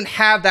 doesn't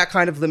have that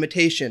kind of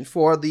limitation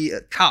for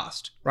the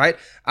cost, right?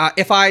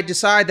 If I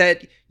decide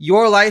that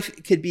your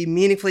life could be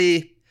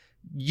meaningfully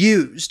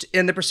used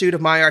in the pursuit of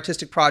my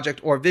artistic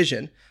project or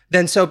vision,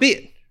 then so be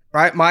it,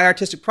 right? My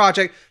artistic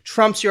project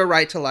trumps your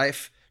right to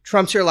life,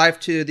 trumps your life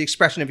to the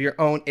expression of your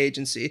own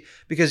agency,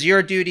 because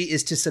your duty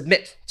is to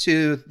submit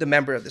to the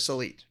member of this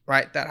elite,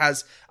 right? That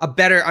has a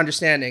better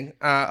understanding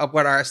of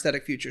what our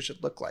aesthetic future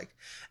should look like.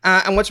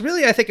 And what's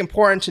really, I think,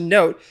 important to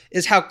note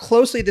is how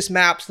closely this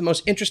maps the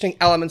most interesting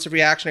elements of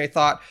reactionary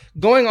thought,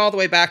 going all the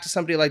way back to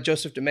somebody like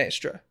Joseph de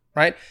Maistre,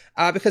 right?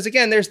 Because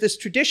again, there's this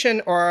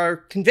tradition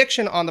or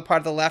conviction on the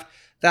part of the left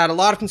that a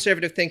lot of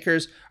conservative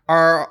thinkers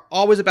are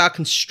always about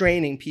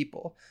constraining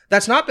people.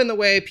 That's not been the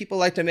way people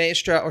like de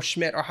Maistre or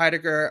Schmitt or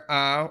Heidegger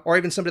or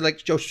even somebody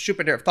like Joseph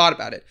Schumpeter have thought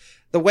about it.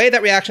 The way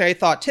that reactionary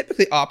thought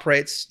typically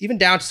operates, even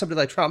down to somebody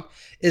like Trump,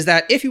 is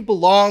that if you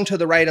belong to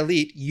the right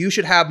elite, you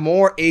should have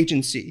more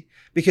agency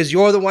because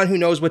you're the one who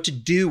knows what to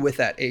do with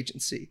that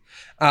agency.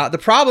 The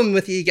problem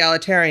with the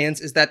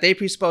egalitarians is that they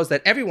presuppose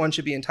that everyone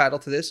should be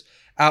entitled to this,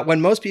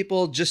 when most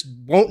people just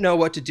won't know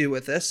what to do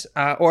with this,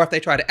 or if they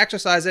try to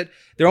exercise it,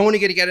 they're only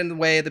going to get in the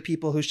way of the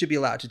people who should be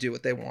allowed to do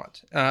what they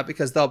want,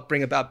 because they'll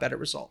bring about better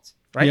results,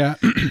 right? Yeah.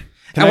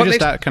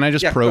 Can I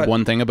just probe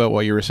one thing about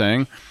what you were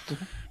saying?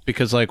 Mm-hmm.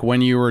 Because like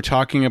when you were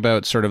talking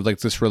about sort of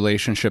like this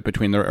relationship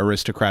between the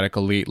aristocratic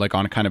elite, like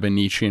on kind of a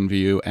Nietzschean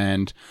view,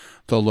 and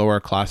the lower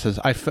classes,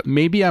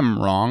 maybe I'm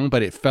wrong,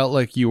 but it felt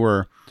like you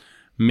were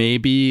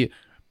maybe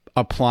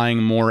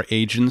applying more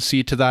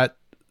agency to that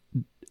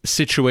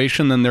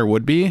situation than there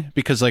would be,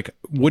 because like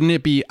wouldn't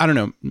it be, I don't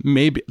know,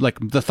 maybe like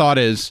the thought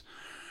is,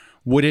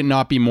 would it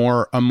not be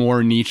a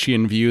more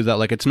Nietzschean view that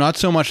like it's not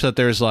so much that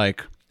there's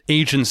like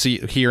agency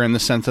here in the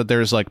sense that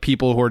there's like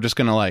people who are just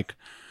gonna like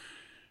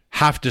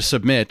have to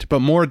submit,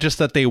 but more just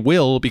that they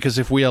will, because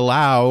if we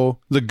allow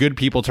the good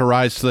people to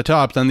rise to the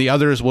top, then the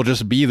others will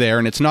just be there.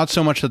 And it's not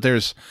so much that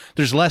there's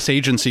less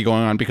agency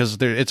going on, because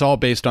it's all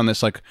based on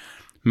this like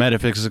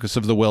metaphysics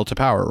of the will to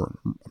power.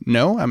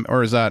 No?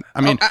 Or is that,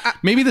 I mean,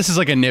 maybe this is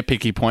like a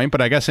nitpicky point,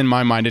 but I guess in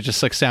my mind, it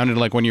just like sounded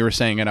like when you were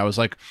saying it, I was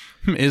like,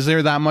 is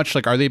there that much,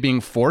 like, are they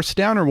being forced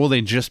down, or will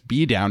they just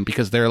be down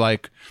because they're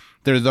like,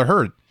 they're the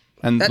herd?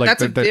 And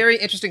that's a very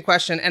interesting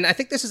question. And I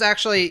think this is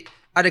actually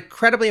an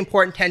incredibly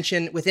important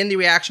tension within the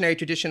reactionary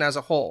tradition as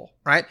a whole,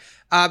 right?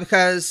 And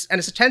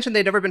it's a tension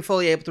they've never been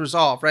fully able to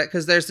resolve, right?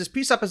 Because there's this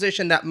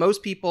presupposition that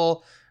most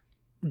people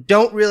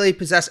don't really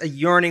possess a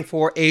yearning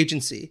for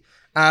agency.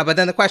 But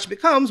then the question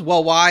becomes,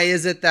 well, why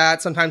is it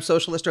that sometimes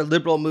socialist or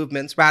liberal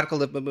movements, radical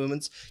liberal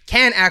movements,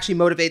 can actually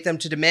motivate them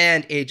to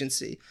demand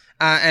agency?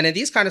 And in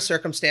these kind of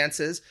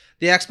circumstances,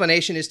 the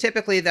explanation is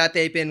typically that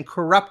they've been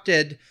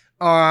corrupted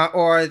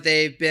or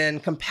they've been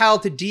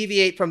compelled to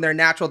deviate from their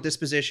natural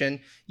disposition,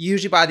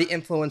 usually by the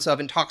influence of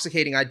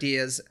intoxicating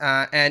ideas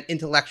and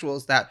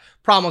intellectuals that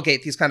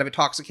promulgate these kind of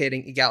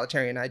intoxicating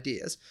egalitarian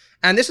ideas.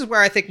 And this is where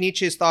I think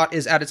Nietzsche's thought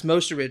is at its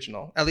most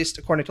original, at least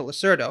according to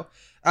Lacerdo.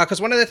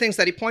 Because one of the things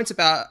that he points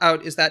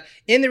out is that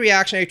in the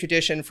reactionary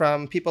tradition,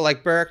 from people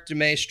like Burke, de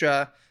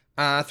Maistre,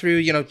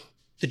 through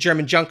the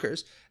German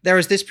Junkers, there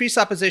was this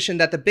presupposition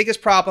that the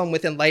biggest problem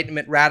with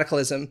Enlightenment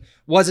radicalism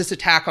was its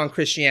attack on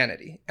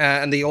Christianity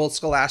and the old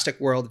scholastic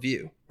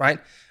worldview, right?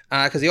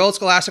 Because the old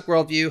scholastic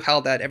worldview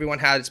held that everyone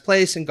had its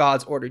place in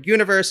God's ordered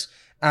universe.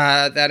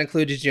 That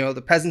included,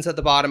 the peasants at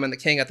the bottom and the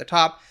king at the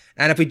top.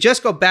 And if we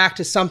just go back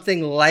to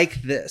something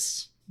like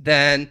this,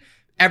 then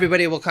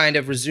everybody will kind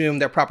of resume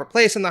their proper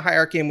place in the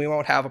hierarchy and we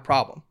won't have a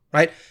problem,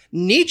 right?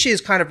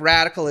 Nietzsche's kind of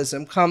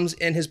radicalism comes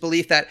in his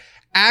belief that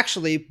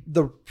actually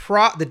the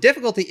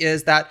difficulty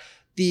is that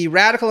the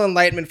radical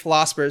Enlightenment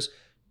philosophers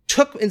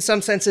took, in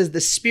some senses,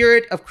 the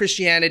spirit of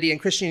Christianity and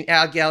Christian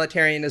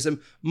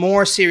egalitarianism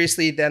more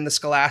seriously than the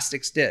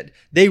scholastics did.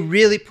 They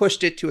really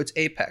pushed it to its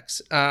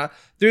apex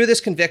through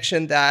this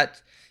conviction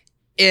that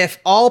if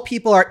all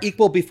people are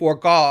equal before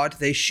God,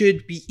 they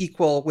should be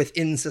equal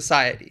within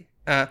society.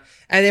 And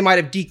they might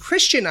have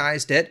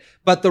de-Christianized it,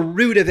 but the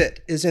root of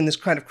it is in this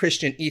kind of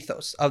Christian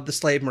ethos of the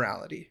slave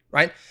morality,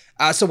 right?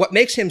 So what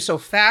makes him so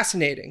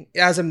fascinating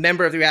as a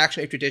member of the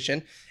reactionary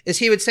tradition is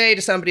he would say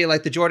to somebody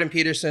like the Jordan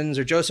Petersons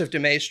or Joseph de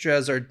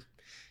Maistres or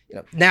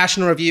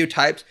National Review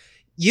types,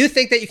 you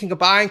think that you can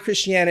combine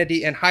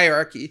Christianity and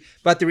hierarchy,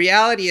 but the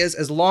reality is,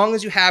 as long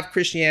as you have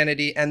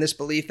Christianity and this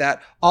belief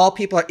that all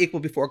people are equal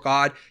before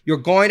God, you're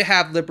going to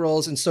have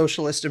liberals and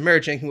socialists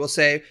emerging who will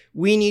say,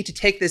 we need to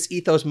take this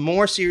ethos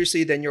more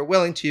seriously than you're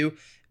willing to,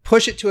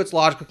 push it to its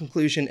logical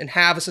conclusion, and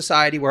have a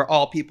society where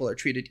all people are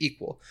treated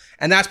equal.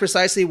 And that's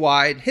precisely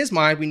why, in his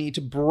mind, we need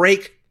to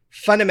break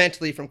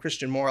fundamentally from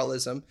Christian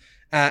moralism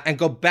and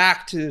go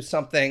back to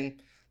something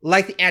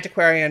like the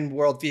antiquarian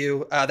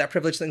worldview that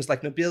privileged things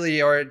like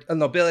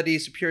nobility,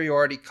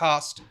 superiority,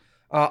 cost,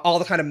 all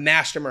the kind of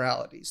master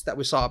moralities that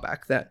we saw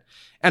back then.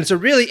 And it's a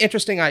really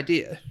interesting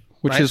idea.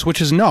 Which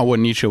is not what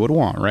Nietzsche would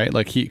want, right?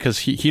 Like because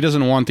he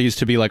doesn't want these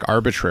to be like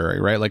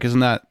arbitrary, right? Like, isn't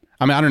that,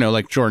 I mean, I don't know,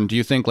 like Jordan, do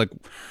you think like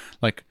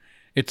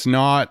it's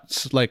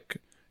not like,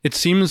 it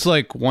seems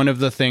like one of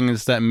the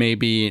things that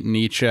maybe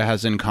Nietzsche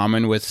has in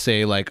common with,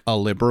 say, like a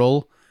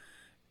liberal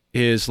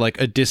is like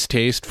a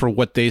distaste for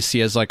what they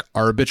see as like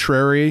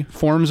arbitrary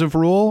forms of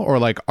rule, or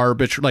like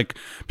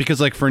because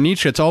like for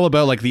Nietzsche, it's all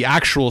about like the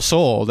actual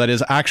soul that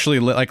is actually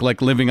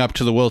like living up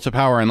to the will to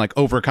power and like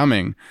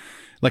overcoming.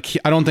 Like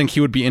I don't think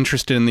he would be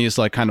interested in these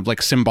like kind of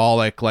like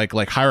symbolic like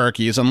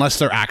hierarchies unless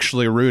they're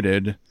actually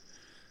rooted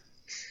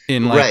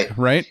in like,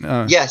 right?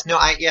 Yes, no,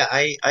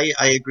 I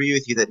agree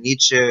with you that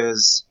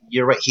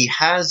you're right. He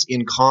has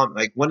in common,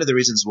 like one of the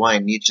reasons why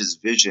Nietzsche's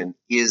vision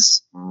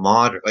is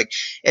modern, like,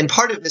 and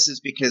part of this is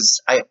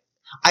because I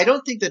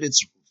don't think that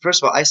it's,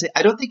 first of all,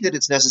 I don't think that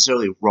it's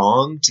necessarily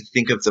wrong to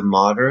think of the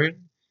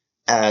modern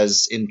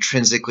as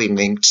intrinsically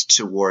linked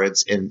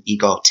towards an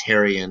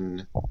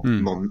egalitarian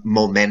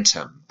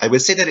momentum. I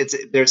would say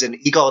that there's an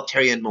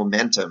egalitarian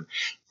momentum.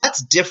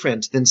 That's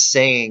different than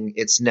saying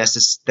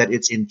that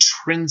it's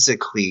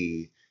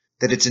intrinsically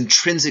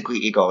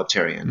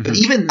egalitarian. Mm-hmm. But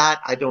even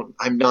that, I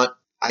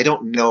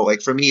don't know.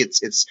 Like for me,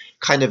 it's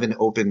kind of an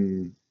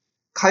open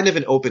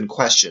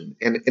question,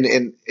 and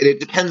it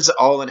depends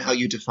all on how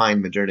you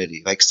define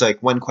modernity. Like, so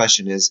like one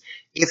question is,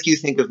 if you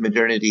think of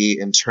modernity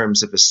in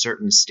terms of a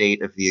certain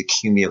state of the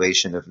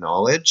accumulation of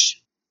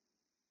knowledge,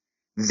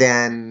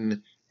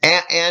 then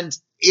and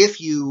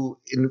if you,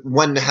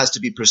 one has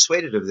to be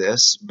persuaded of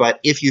this, but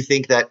if you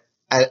think that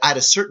at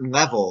a certain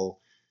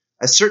level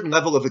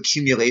of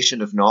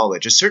accumulation of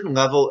knowledge, a certain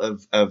level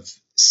of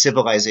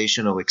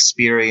civilizational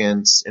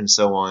experience and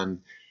so on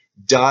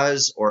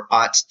does or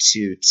ought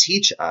to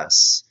teach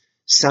us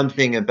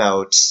something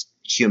about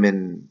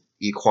human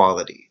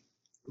equality.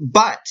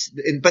 But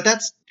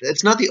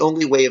that's not the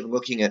only way of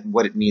looking at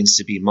what it means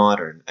to be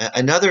modern.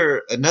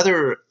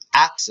 Another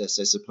axis,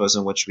 I suppose,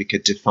 on which we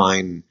could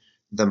define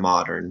the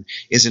modern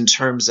is in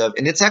terms of,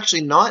 and it's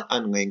actually not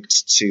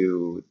unlinked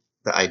to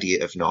the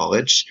idea of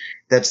knowledge,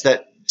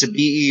 that to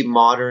be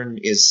modern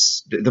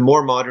is, the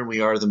more modern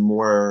we are, the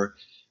more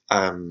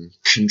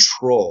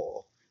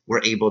control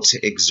we're able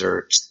to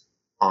exert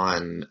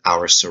on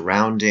our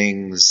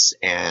surroundings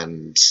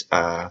and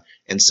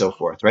so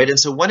forth, right? And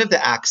so one of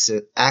the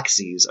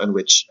axes on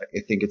which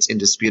I think it's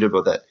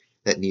indisputable that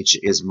Nietzsche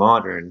is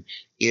modern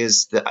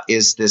is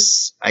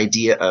this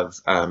idea of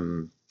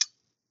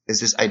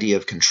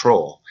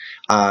control,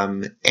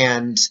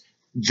 and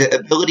the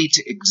ability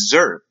to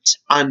exert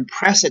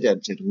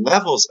unprecedented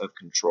levels of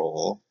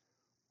control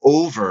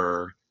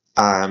over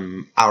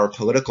our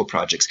political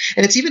projects.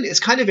 And it's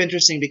kind of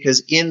interesting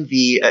because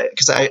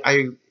because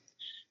I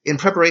in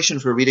preparation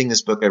for reading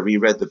this book, I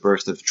reread The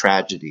Birth of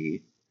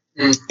Tragedy.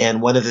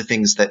 And one of the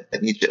things that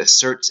Nietzsche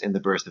asserts in The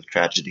Birth of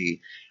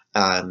Tragedy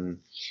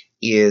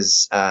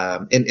is,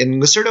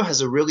 and Lacerdo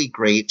has a really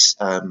great,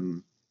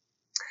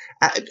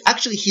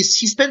 actually, he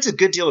spends a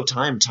good deal of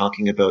time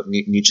talking about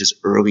Nietzsche's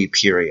early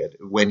period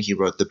when he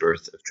wrote The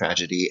Birth of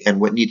Tragedy and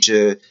what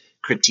Nietzsche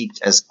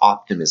critiqued as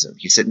optimism.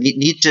 He said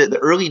the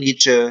early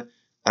Nietzsche,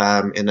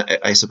 and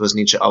I suppose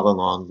Nietzsche all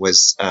along,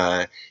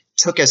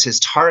 took as his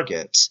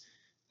target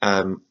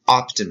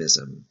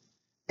optimism.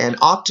 And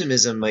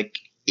optimism,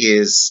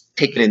 is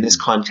taken in this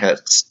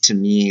context to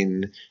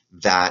mean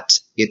that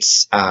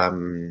it's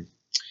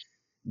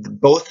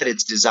both that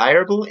it's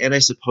desirable and I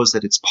suppose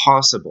that it's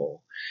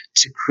possible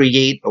to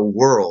create a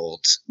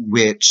world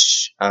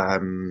which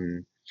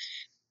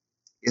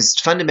is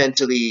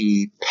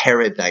fundamentally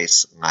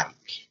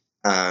paradise-like.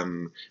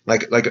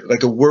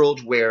 Like a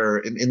world where,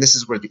 and this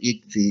is where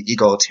the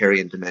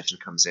egalitarian dimension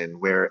comes in,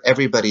 where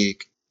the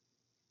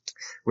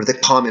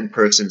common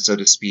person, so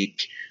to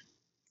speak,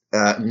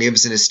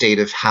 lives in a state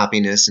of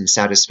happiness and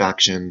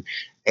satisfaction,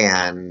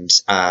 and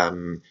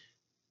kind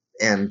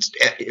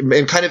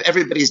of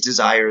everybody's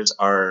desires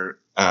are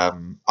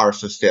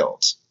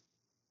fulfilled.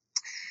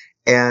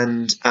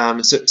 And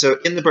so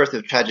in The Birth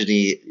of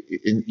Tragedy,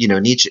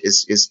 Nietzsche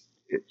is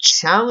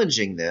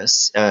challenging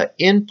this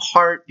in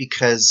part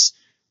because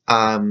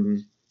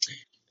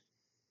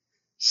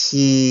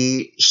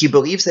he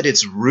believes that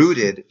it's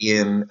rooted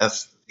in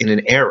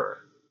an error.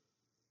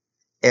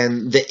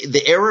 And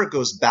the error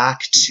goes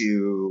back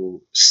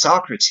to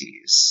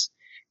Socrates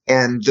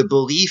and the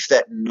belief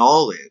that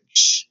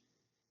knowledge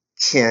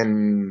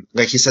can,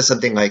 he says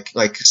something like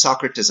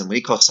Socratism. What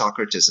he calls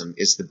Socratism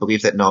is the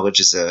belief that knowledge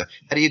is how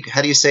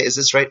do you say, is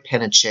this right?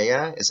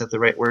 Panacea? Is that the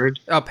right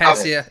word? Oh,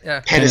 panacea. Yeah.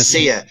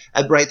 Panacea.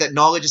 Right. That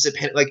knowledge is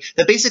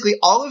that basically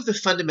all of the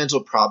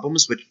fundamental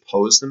problems which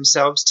pose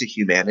themselves to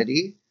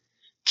humanity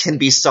can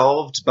be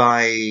solved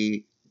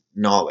by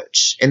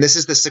knowledge. And this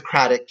is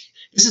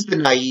the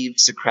naive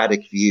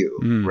Socratic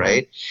view,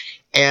 right?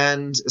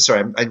 And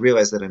sorry, I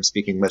realize that I'm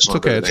speaking much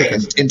longer than I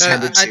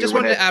intended to. I just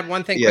wanted to add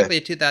one thing quickly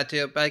to that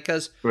too,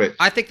 because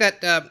I think that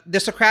the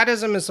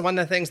Socratism is one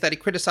of the things that he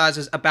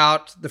criticizes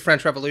about the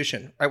French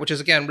Revolution, right? Which is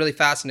again really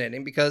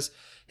fascinating because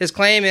his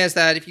claim is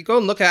that if you go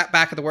and look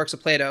back at the works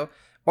of Plato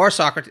or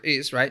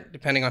Socrates, right,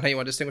 depending on how you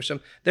want to distinguish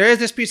them, there is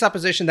this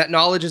presupposition that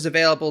knowledge is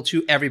available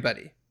to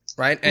everybody.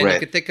 Right. And you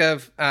could think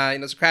of,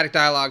 Socratic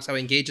dialogues, how he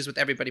engages with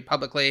everybody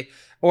publicly.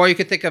 Or you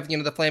could think of,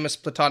 the famous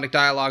Platonic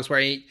dialogues where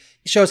he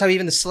shows how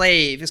even the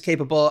slave is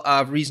capable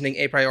of reasoning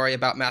a priori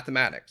about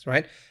mathematics.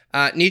 Right.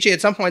 Nietzsche at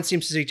some point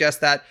seems to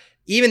suggest that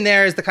even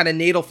there is the kind of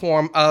natal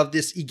form of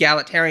this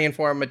egalitarian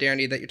form of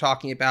modernity that you're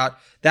talking about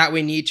that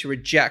we need to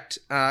reject.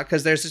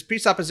 Because there's this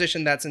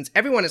presupposition that since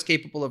everyone is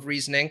capable of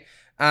reasoning,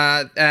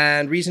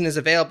 and reason is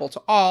available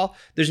to all,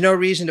 there's no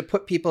reason to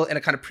put people in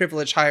a kind of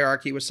privileged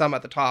hierarchy with some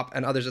at the top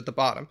and others at the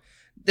bottom.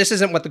 This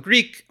isn't what the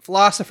Greek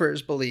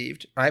philosophers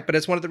believed, right? But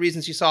it's one of the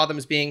reasons you saw them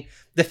as being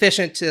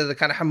deficient to the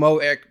kind of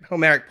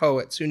Homeric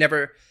poets who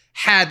never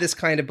had this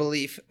kind of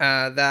belief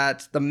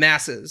that the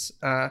masses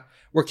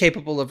were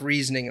capable of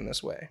reasoning in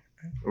this way.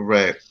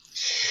 Right.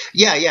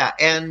 Yeah.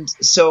 And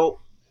so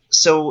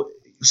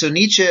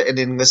Nietzsche, and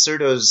in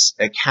Lacerdo's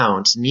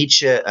account,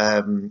 Nietzsche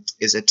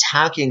is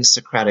attacking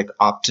Socratic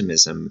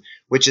optimism,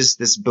 which is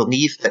this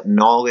belief that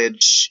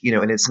knowledge,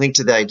 and it's linked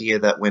to the idea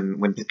that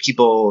when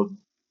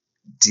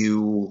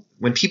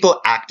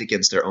people act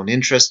against their own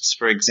interests,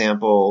 for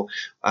example,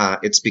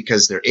 it's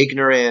because they're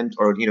ignorant,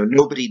 or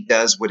nobody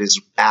does what is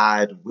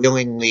bad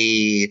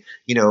willingly,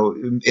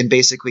 and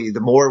basically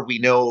the more we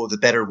know, the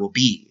better we'll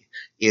be,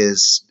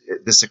 is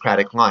the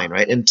Socratic line,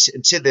 right? And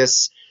to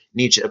this,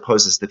 Nietzsche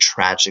opposes the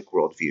tragic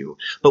worldview.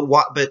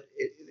 But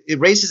it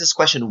raises this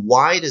question: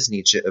 why does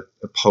Nietzsche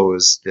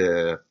oppose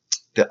the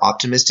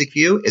optimistic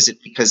view? Is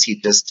it because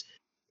he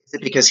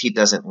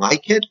doesn't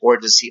like it, or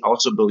does he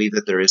also believe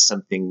that there is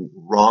something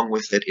wrong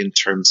with it in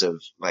terms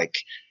of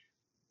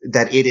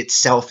that it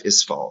itself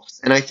is false?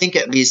 And I think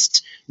at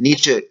least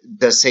Nietzsche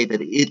does say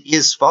that it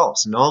is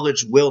false.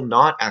 Knowledge will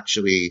not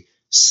actually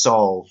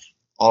solve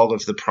all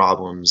of the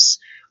problems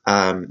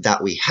that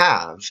we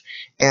have.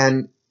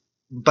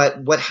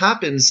 But what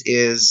happens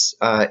is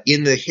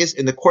in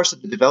the course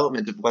of the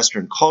development of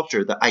Western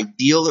culture, the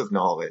ideal of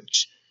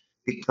knowledge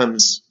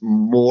becomes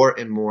more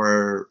and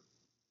more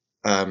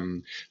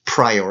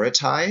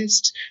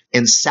prioritized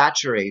and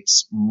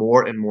saturates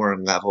more and more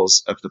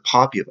levels of the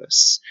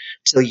populace,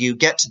 till you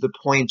get to the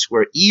point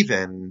where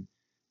even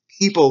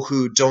people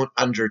who don't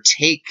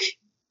undertake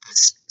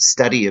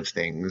study of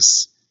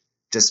things,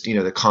 just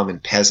the common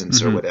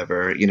peasants or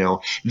whatever,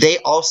 they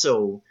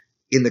also,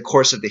 in the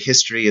course of the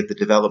history of the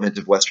development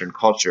of Western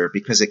culture,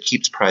 because it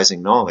keeps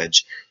prizing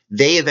knowledge,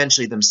 they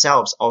eventually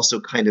themselves also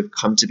kind of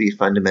come to be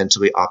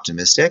fundamentally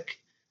optimistic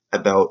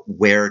about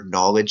where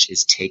knowledge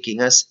is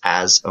taking us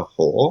as a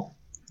whole.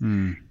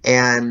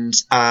 And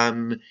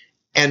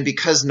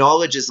because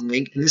knowledge is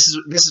linked, and this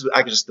is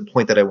I guess the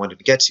point that I wanted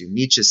to get to.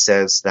 Nietzsche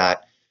says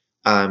that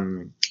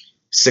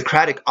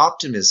Socratic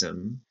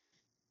optimism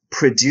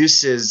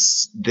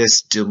produces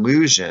this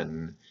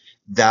delusion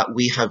that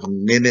we have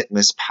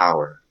limitless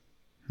power,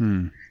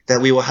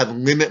 that we will have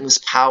limitless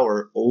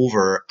power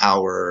over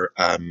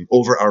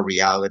our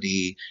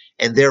reality,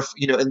 and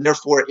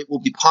therefore it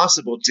will be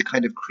possible to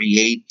kind of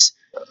create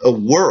a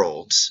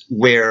world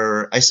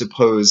where I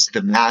suppose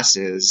the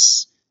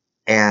masses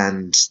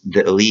and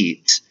the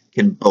elite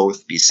can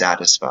both be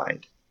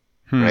satisfied.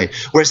 Right.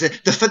 Whereas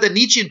the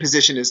Nietzschean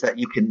position is that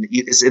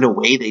is in a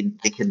way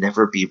they can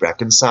never be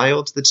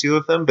reconciled, the two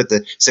of them. But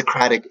the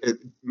Socratic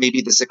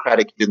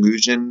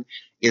delusion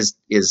is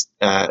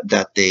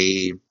that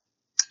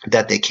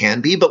they can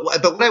be. But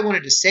what I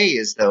wanted to say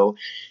is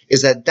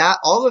that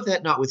all of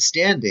that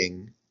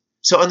notwithstanding.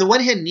 So on the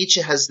one hand, Nietzsche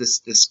has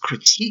this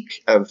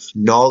critique of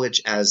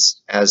knowledge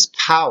as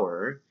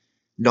power,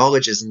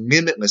 knowledge as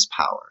limitless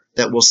power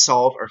that will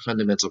solve our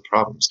fundamental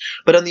problems.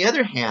 But on the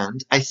other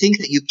hand, I think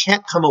that you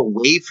can't come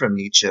away from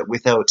Nietzsche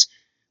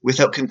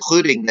without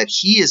concluding that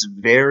he is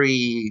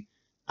very,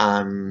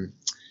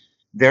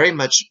 very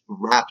much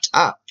wrapped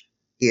up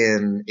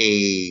in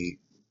a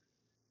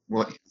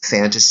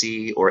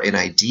fantasy or an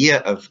idea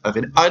of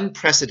an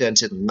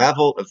unprecedented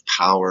level of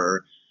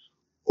power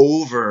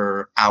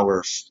over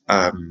our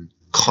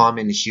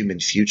common human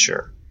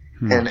future.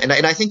 And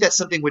I think that's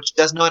something which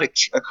does not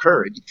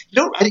occur.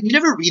 You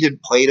never read in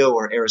Plato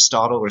or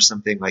Aristotle or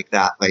something like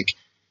that, like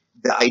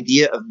the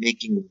idea of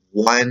making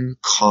one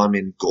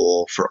common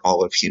goal for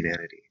all of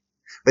humanity.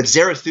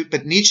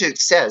 But Nietzsche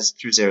says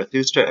through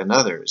Zarathustra and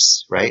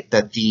others, right,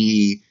 that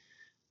the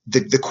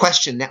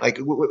question, like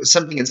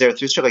something in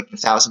Zarathustra, like the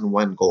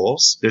 1,001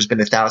 goals. There's been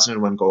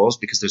 1,001 goals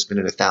because there's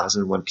been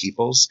 1,001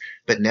 peoples,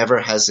 but never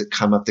has it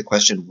come up the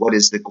question, what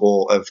is the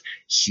goal of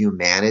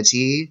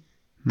humanity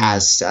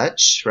as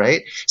such,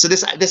 right? So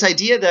this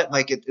idea that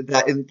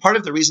and part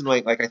of the reason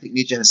why I think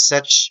Nietzsche has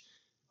such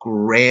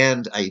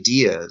grand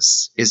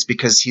ideas is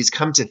because he's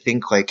come to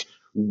think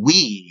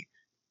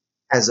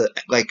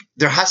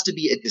there has to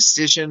be a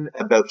decision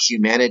about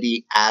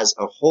humanity as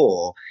a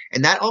whole,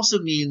 and that also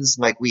means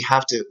we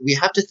have to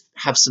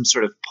have some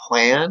sort of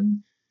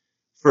plan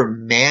for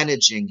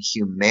managing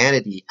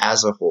humanity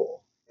as a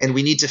whole, and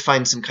we need to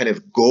find some kind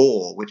of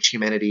goal which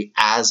humanity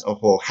as a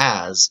whole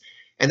has,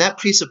 and that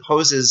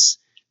presupposes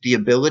the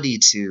ability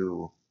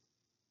to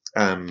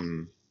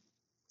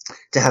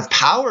have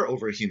power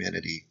over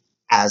humanity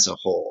as a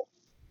whole.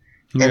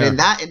 Yeah. And in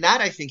that,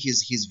 I think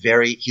he's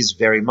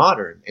very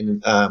modern,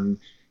 and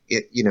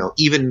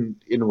even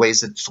in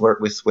ways that flirt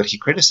with what he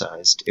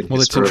criticized.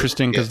 It's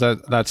interesting because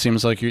that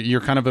seems like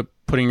you're kind of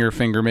putting your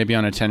finger maybe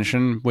on a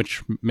tension,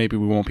 which maybe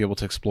we won't be able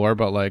to explore,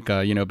 but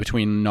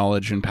between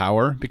knowledge and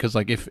power, because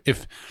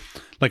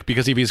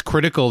because if he's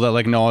critical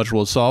that knowledge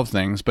will solve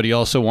things, but he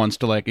also wants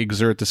to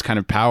exert this kind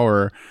of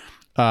power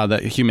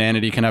that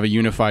humanity can have a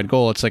unified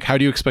goal. It's how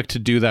do you expect to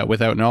do that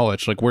without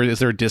knowledge? Where is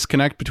there a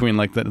disconnect between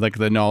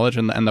the knowledge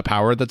and the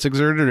power that's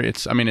exerted?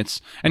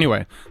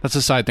 Anyway, that's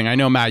a side thing. I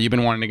know, Matt, you've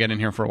been wanting to get in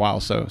here for a while,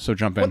 so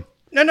jump in.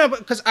 Well, no,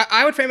 because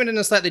I would frame it in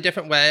a slightly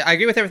different way. I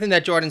agree with everything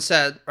that Jordan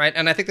said, right?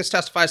 And I think this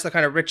testifies to the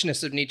kind of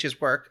richness of Nietzsche's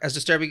work, as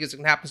disturbing as it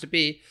happens to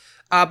be.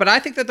 But I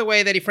think that the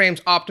way that he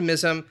frames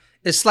optimism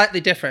is slightly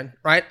different,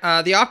 right?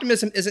 The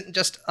optimism isn't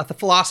just the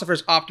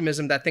philosopher's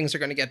optimism that things are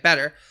going to get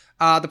better.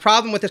 The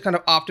problem with this kind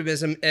of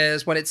optimism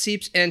is when it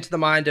seeps into the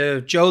mind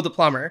of Joe the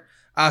plumber,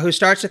 who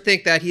starts to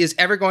think that he is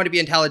ever going to be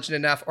intelligent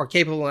enough or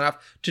capable enough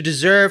to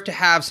deserve to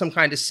have some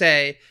kind of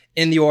say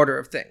in the order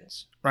of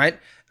things, right?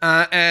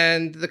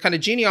 And the kind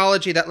of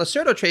genealogy that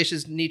Lacerda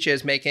traces Nietzsche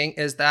is making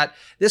is that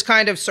this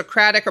kind of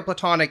Socratic or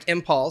Platonic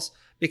impulse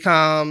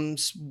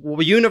becomes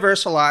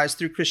universalized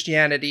through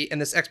Christianity and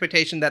this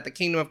expectation that the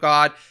kingdom of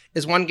God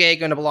is one day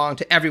going to belong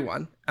to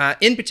everyone,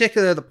 in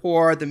particular the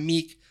poor, the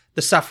meek,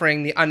 the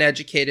suffering, the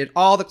uneducated,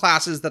 all the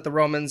classes that the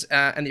Romans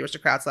and the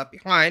aristocrats left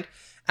behind.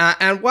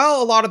 And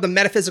while a lot of the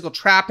metaphysical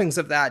trappings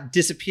of that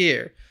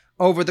disappear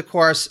over the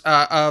course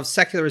of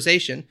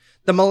secularization,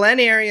 the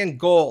millenarian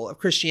goal of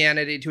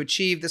Christianity to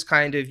achieve this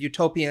kind of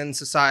utopian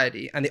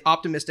society and the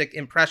optimistic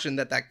impression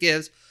that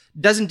gives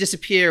doesn't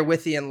disappear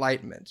with the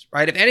Enlightenment,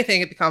 right? If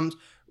anything, it becomes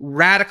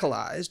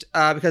radicalized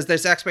because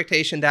there's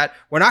expectation that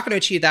we're not going to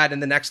achieve that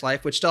in the next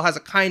life, which still has a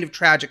kind of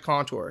tragic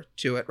contour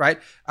to it, right?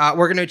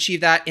 We're going to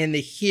achieve that in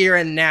the here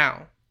and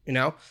now,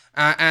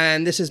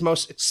 and this is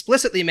most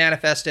explicitly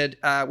manifested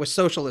with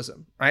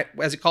socialism, right?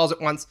 As he calls it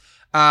once,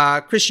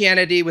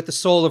 Christianity with the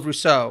soul of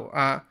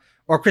Rousseau,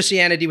 or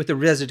Christianity with the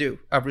residue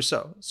of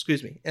Rousseau,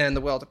 in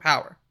the will to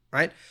power,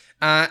 right?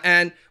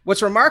 And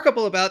what's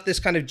remarkable about this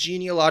kind of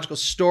genealogical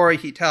story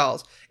he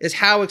tells is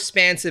how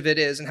expansive it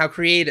is and how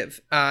creative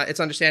its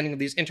understanding of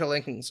these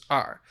interlinkings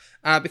are.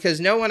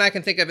 Because no one I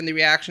can think of in the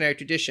reactionary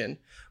tradition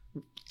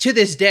to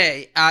this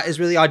day is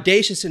really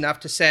audacious enough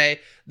to say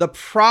the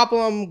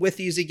problem with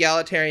these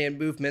egalitarian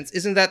movements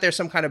isn't that there's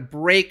some kind of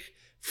break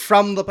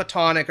from the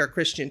Platonic or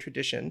Christian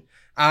tradition.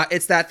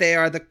 It's that they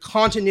are the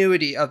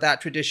continuity of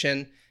that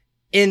tradition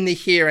in the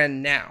here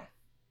and now,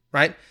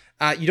 right?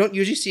 You don't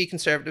usually see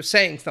conservatives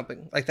saying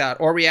something like that,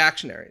 or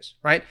reactionaries,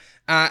 right?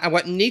 And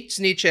what makes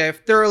Nietzsche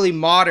thoroughly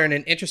modern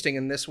and interesting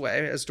in this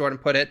way, as Jordan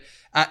put it,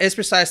 is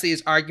precisely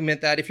his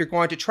argument that if you're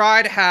going to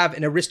try to have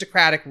an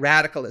aristocratic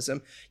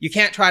radicalism, you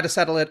can't try to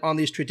settle it on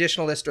these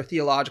traditionalist or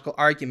theological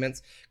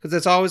arguments, because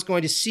it's always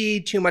going to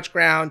cede too much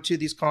ground to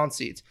these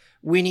conceits.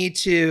 We need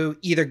to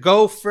either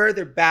go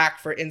further back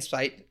for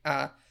insight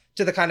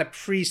to the kind of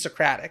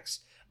pre-Socratics,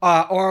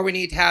 or we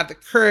need to have the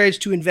courage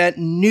to invent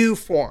new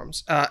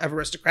forms of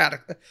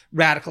aristocratic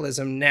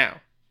radicalism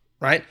now,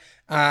 right?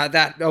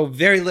 That owe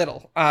very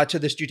little to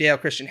this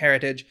Judeo-Christian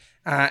heritage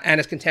and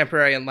its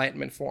contemporary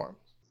Enlightenment form.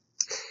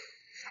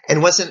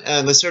 And wasn't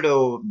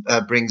Lycerdo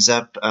brings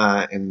up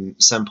in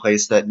some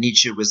place that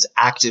Nietzsche was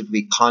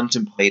actively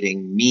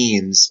contemplating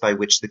means by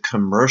which the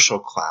commercial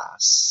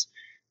class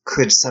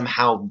could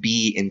somehow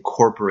be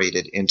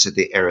incorporated into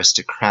the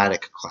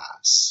aristocratic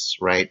class,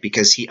 right?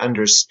 Because he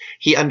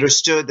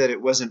understood that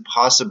it wasn't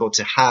possible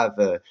to have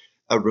a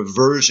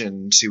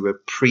reversion to a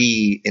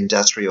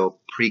pre-industrial,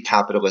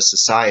 pre-capitalist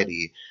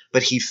society,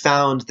 but he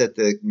found that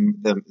the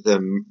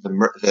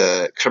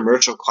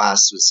commercial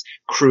class was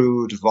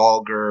crude,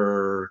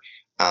 vulgar,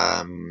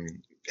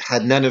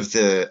 had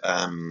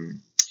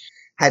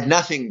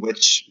nothing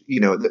which,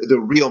 the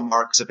real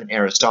marks of an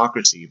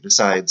aristocracy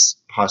besides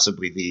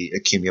possibly the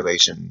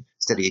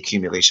steady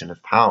accumulation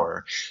of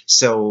power.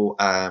 So,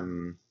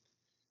 and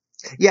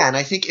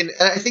I think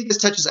this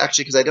touches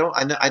actually, because I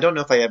don't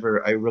know if I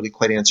really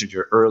quite answered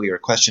your earlier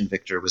question,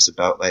 Victor, was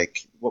about like,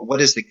 what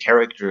is the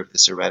character of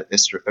this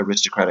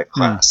aristocratic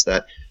class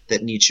that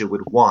Nietzsche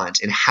would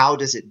want, and how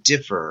does it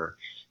differ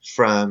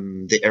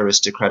from the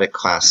aristocratic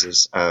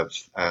classes of,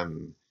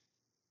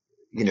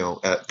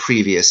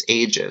 previous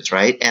ages,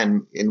 right?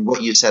 And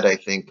what you said, I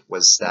think,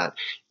 was that,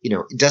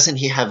 doesn't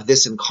he have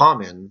this in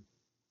common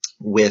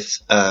with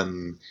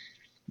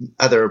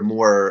other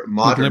more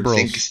modern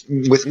things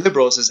with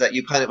liberals, is that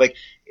you kind of like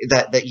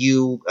that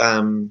you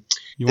want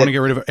to get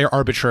rid of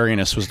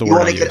arbitrariness was the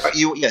word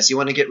you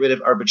want to get rid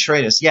of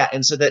arbitrariness. Yeah.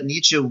 And so that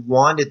Nietzsche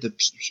wanted the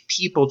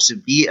people to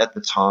be at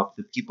the top,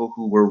 the people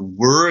who were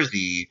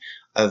worthy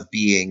of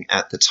being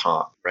at the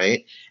top,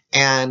 right?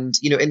 And,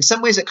 in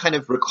some ways it kind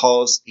of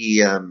recalls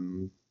the,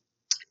 in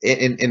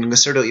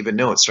Lycerdo even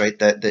notes, right,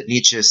 that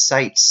Nietzsche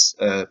cites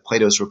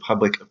Plato's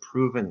Republic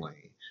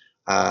approvingly.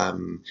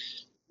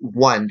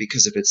 One,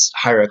 because of its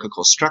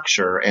hierarchical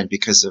structure, and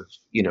because of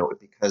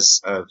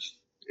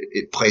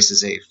it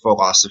places a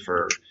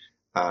philosopher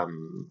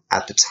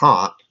at the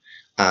top.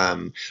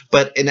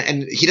 But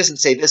he doesn't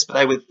say this, but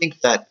I would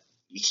think that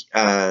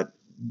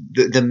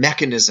the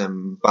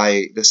mechanism,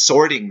 by the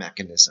sorting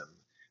mechanism,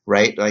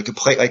 right? Like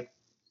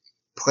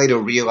Plato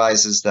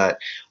realizes that,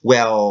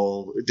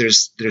 well,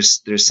 there's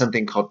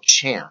something called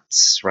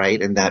chance,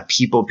 right? And that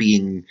people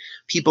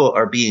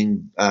are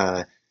being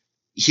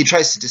he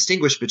tries to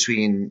distinguish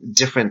between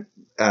different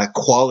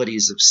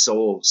qualities of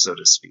soul, so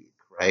to speak,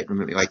 right?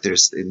 Like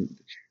there's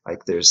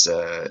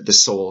the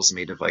souls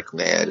made of like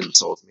lead and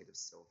souls made of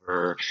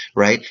silver,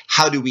 right?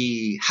 How do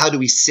we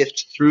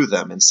sift through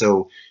them? And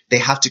so they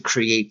have to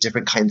create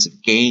different kinds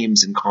of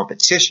games and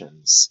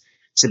competitions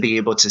to be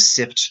able to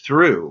sift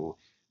through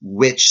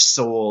which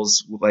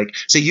souls, like,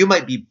 so you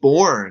might be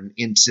born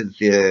into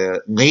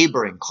the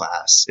laboring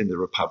class in the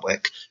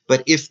Republic,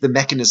 but if the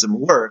mechanism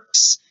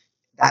works,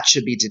 that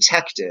should be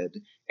detected,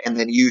 and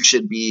then you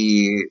should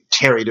be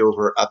carried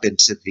over up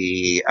into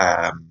the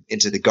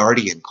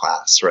guardian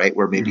class, right?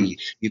 Where maybe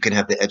you can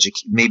have the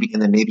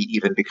and then maybe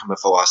even become a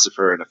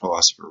philosopher and a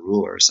philosopher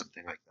ruler or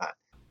something like that.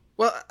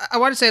 Well, I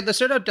want to say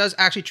Lycerdo does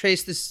actually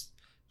trace this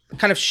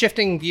kind of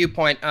shifting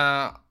viewpoint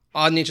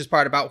on Nietzsche's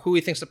part about who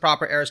he thinks the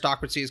proper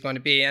aristocracy is going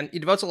to be, and he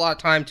devotes a lot of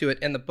time to it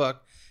in the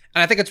book.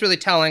 And I think it's really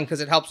telling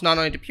because it helps not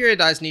only to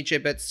periodize Nietzsche,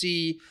 but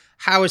see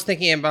how his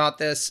thinking about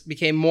this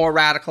became more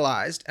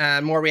radicalized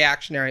and more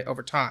reactionary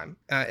over time,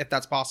 if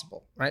that's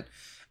possible, right?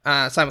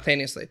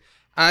 Simultaneously.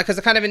 Because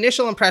the kind of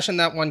initial impression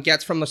that one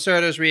gets from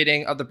Lycerdo's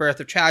reading of The Birth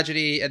of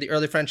Tragedy and the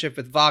early friendship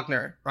with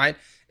Wagner, right,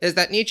 is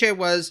that Nietzsche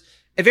was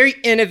a very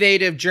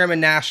innovative German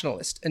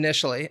nationalist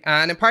initially.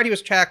 And in part, he was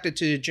attracted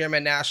to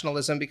German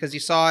nationalism because he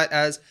saw it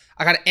as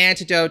a kind of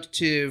antidote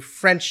to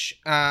French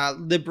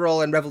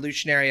liberal and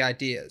revolutionary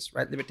ideas,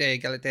 right? Liberté,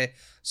 égalité,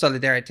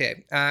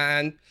 solidarité.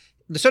 And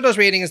Lycerdo's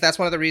reading is that's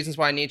one of the reasons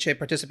why Nietzsche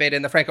participated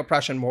in the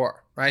Franco-Prussian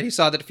War, right? He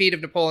saw the defeat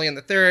of Napoleon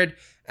III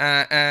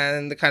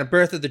and the kind of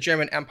birth of the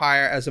German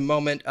Empire as a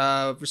moment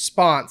of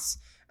response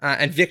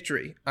and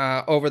victory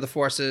over the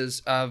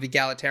forces of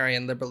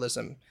egalitarian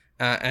liberalism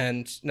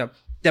and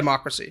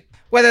democracy.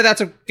 Whether that's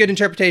a good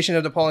interpretation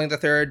of Napoleon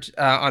III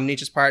on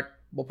Nietzsche's part,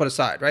 we'll put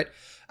aside, right?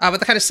 But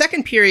the kind of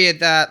second period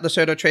that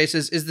Lycerdo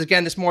traces is,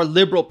 again, this more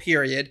liberal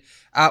period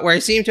where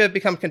he seemed to have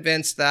become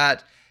convinced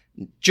that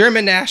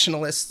German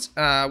nationalists,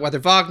 whether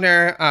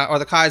Wagner or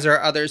the Kaiser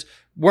or others,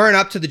 weren't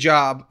up to the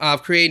job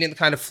of creating the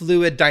kind of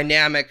fluid,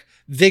 dynamic,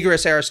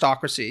 vigorous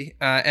aristocracy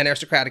and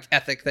aristocratic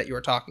ethic that you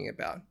were talking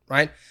about,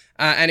 right?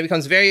 And he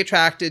becomes very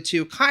attracted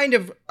to kind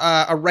of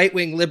a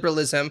right-wing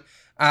liberalism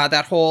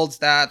that holds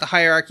that the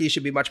hierarchy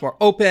should be much more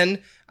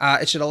open.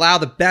 It should allow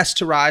the best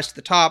to rise to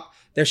the top.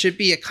 There should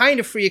be a kind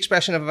of free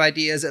expression of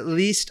ideas, at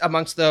least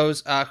amongst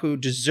those who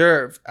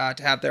deserve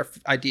to have their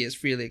ideas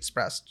freely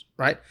expressed,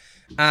 right?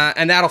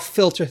 And that'll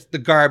filter the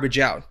garbage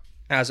out,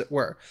 as it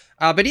were.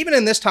 But even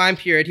in this time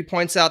period, he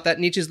points out that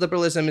Nietzsche's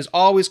liberalism is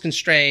always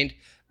constrained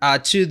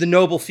to the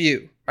noble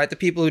few, right? The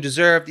people who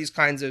deserve these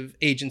kinds of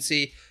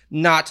agency,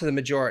 not to the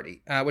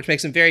majority, which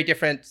makes him very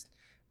different,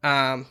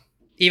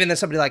 even than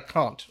somebody like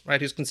Kant,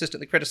 right? Who's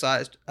consistently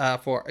criticizes.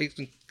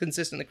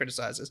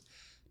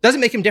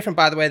 Doesn't make him different,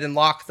 by the way, than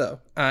Locke, though,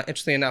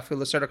 interestingly enough, who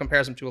Lacerda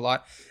compares him to a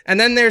lot. And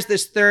then there's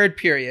this third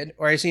period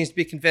where he seems to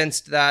be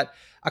convinced that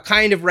a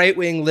kind of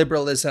right-wing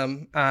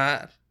liberalism,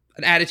 an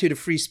attitude of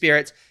free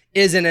spirits,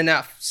 isn't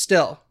enough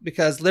still,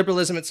 because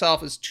liberalism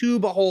itself is too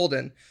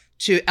beholden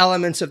to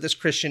elements of this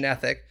Christian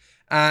ethic.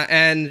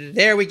 And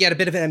there we get a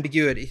bit of an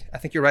ambiguity. I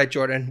think you're right,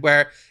 Jordan,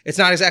 where it's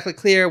not exactly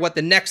clear what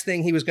the next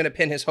thing he was going to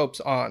pin his hopes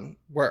on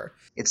were.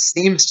 It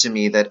seems to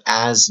me that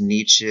as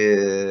Nietzsche,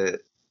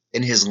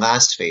 in his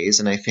last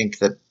phase, and I think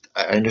that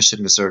I understood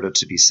Lacerda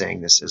to be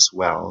saying this as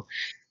well,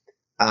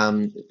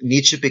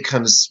 Nietzsche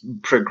becomes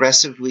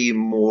progressively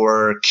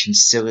more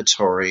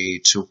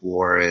conciliatory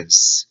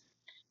towards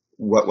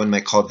what one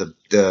might call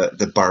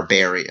the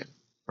barbarian,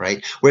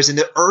 right? Whereas in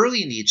the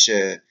early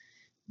Nietzsche,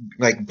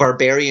 like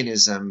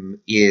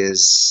barbarianism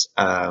is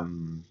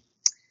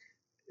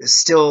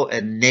still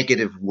a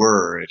negative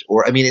word,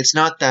 or I mean, it's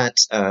not that.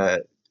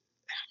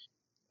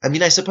 I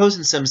mean, I suppose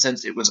in some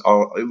sense it was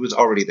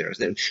already there.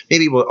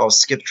 Maybe I'll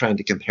skip trying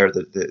to compare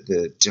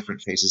the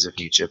different phases of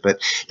Nietzsche,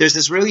 but there's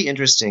this really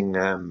interesting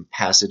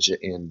passage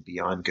in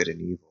Beyond Good and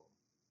Evil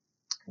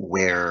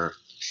where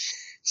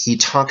he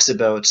talks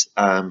about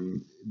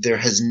there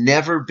has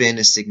never been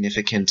a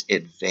significant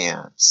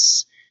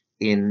advance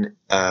in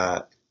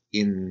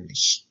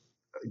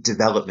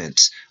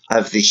development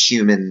of the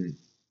human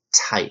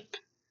type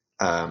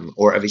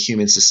or of a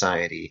human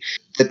society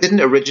that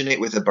didn't originate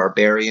with a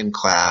barbarian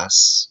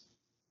class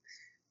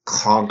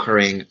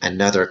conquering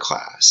another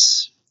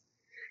class.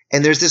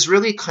 And there's this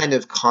really kind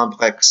of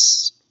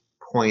complex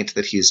point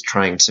that he's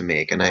trying to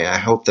make, and I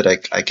hope that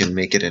I can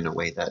make it in a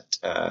way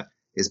that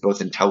is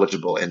both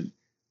intelligible and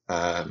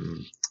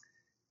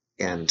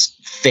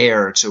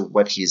fair to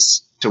what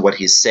he's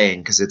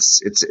saying, because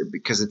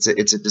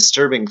it's a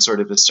disturbing sort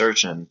of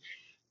assertion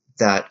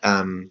that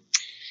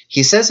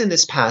he says in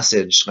this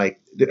passage, like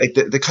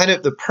the kind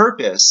of the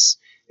purpose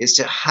is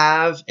to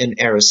have an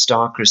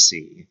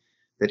aristocracy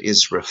that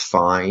is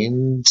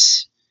refined,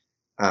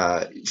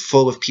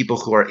 full of people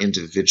who are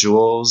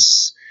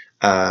individuals,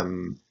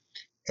 and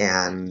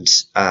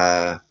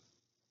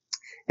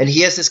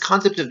he has this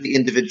concept of the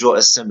individual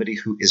as somebody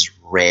who is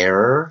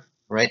rare,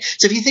 right?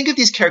 So if you think of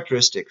these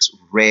characteristics,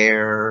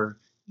 rare,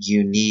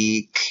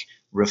 unique,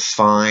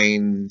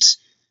 refined,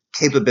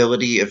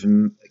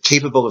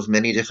 capable of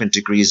many different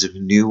degrees of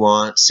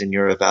nuance in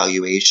your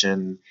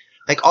evaluation,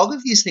 like all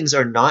of these things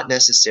are not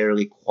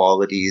necessarily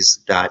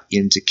qualities that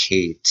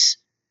indicate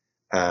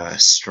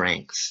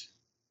strength.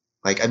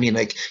 Like, I mean,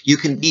 like you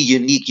can be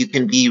unique, you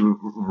can be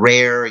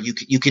rare,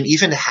 you can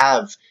even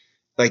have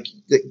like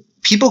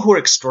people who are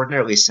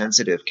extraordinarily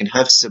sensitive can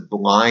have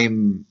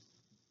sublime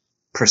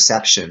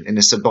perception and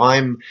a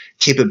sublime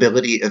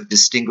capability of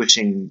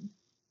distinguishing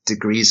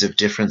degrees of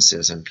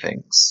differences in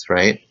things,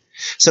 right?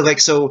 So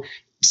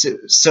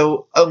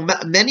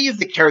many of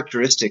the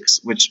characteristics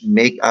which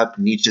make up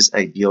Nietzsche's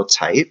ideal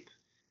type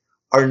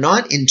are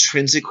not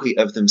intrinsically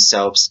of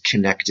themselves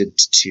connected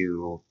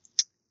to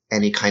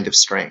any kind of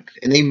strength.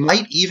 And they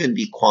might even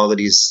be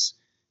qualities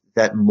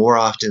that more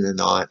often than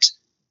not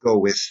go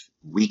with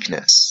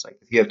weakness. Like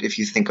if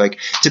you think like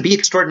to be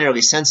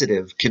extraordinarily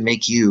sensitive can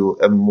make you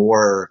a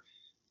more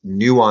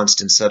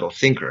nuanced and subtle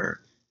thinker,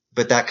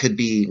 but that could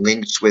be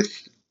linked with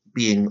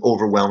being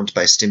overwhelmed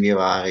by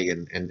stimuli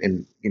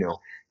and you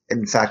know,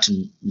 in fact,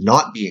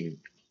 not being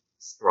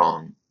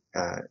strong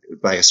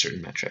by a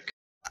certain metric.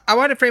 I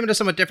want to frame it a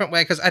somewhat different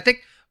way, because I think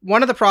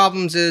one of the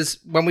problems is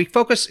when we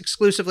focus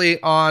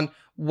exclusively on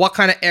what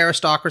kind of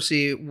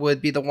aristocracy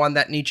would be the one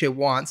that Nietzsche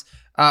wants,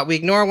 we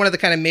ignore one of the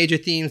kind of major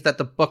themes that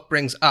the book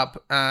brings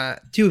up.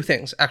 Two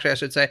things, actually, I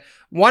should say.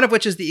 One of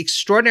which is the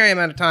extraordinary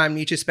amount of time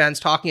Nietzsche spends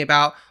talking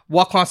about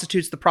what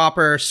constitutes the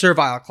proper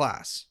servile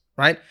class,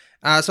 right?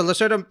 So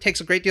Lacerda takes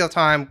a great deal of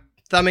time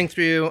thumbing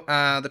through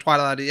the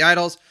Twilight of the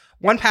Idols.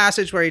 One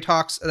passage where he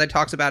talks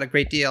about a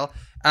great deal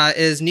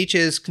is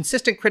Nietzsche's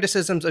consistent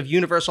criticisms of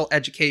universal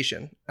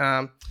education.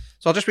 So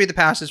I'll just read the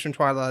passage from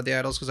Twilight of the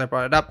Idols because I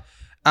brought it up.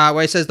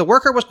 Where he says, the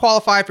worker was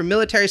qualified for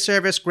military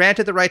service,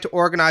 granted the right to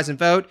organize and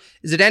vote.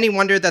 Is it any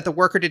wonder that the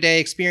worker today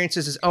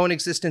experiences his own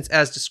existence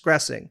as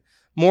distressing,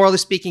 morally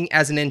speaking,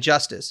 as an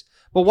injustice?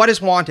 But what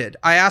is wanted?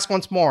 I ask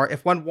once more,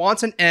 if one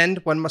wants an end,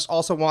 one must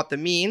also want the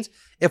means.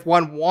 If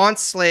one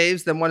wants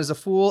slaves, then one is a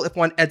fool if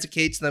one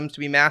educates them to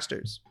be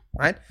masters.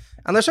 right?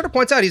 And there sort of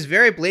points out, he's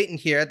very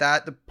blatant here,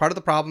 that the part of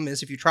the problem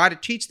is if you try to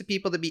teach the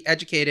people to be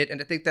educated and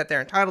to think that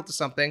they're entitled to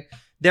something,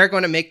 they're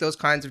going to make those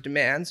kinds of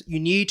demands. You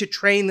need to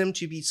train them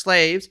to be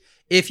slaves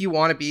if you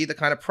want to be the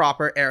kind of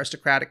proper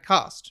aristocratic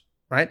caste,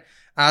 right?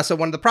 So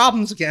one of the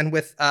problems, again,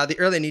 with the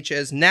early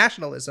Nietzsche's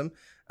nationalism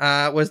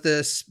was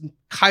this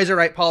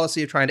Kaiserite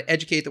policy of trying to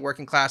educate the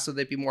working class so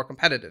they'd be more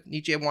competitive.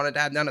 Nietzsche wanted to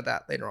have none of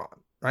that later on,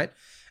 right?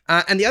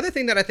 And the other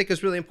thing that I think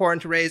is really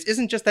important to raise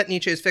isn't just that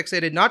Nietzsche is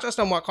fixated not just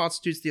on what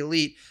constitutes the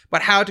elite,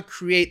 but how to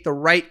create the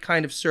right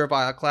kind of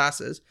servile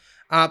classes,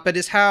 but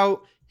is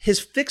how his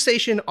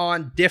fixation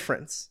on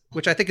difference,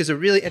 which I think is a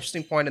really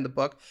interesting point in the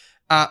book,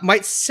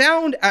 might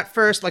sound at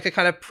first like a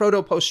kind of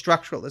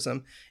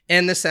proto-post-structuralism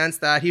in the sense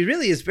that he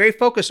really is very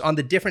focused on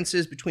the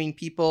differences between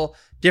people,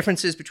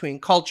 differences between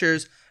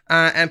cultures,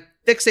 and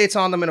fixates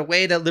on them in a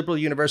way that liberal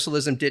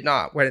universalism did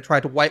not, where it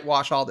tried to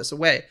whitewash all this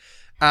away.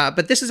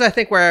 But this is, I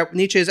think, where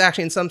Nietzsche is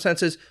actually, in some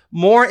senses,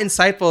 more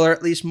insightful, or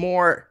at least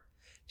more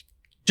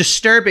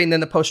disturbing than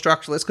the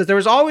post-structuralists, because there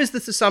was always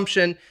this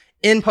assumption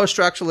in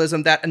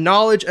post-structuralism that a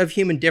knowledge of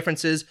human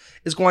differences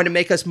is going to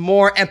make us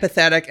more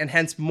empathetic and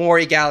hence more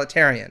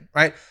egalitarian,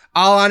 right?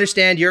 I'll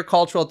understand your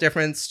cultural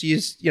difference, to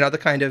use, the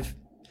kind of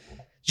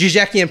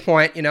Zizekian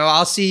point,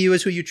 I'll see you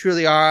as who you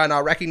truly are, and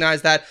I'll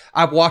recognize that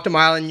I've walked a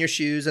mile in your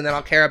shoes, and then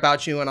I'll care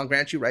about you, and I'll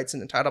grant you rights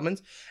and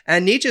entitlements.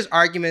 And Nietzsche's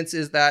arguments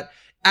is that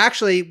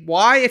actually,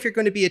 why, if you're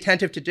going to be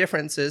attentive to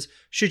differences,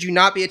 should you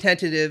not be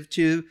attentive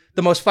to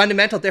the most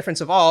fundamental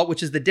difference of all,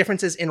 which is the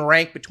differences in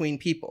rank between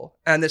people?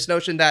 And this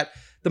notion that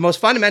the most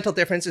fundamental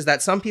difference is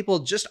that some people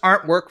just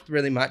aren't worth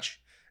really much.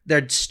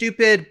 They're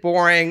stupid,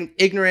 boring,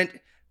 ignorant,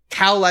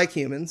 cow-like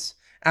humans.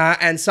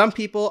 And some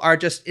people are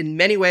just, in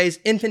many ways,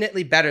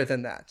 infinitely better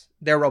than that.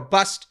 They're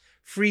robust,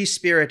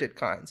 free-spirited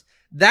kinds.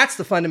 That's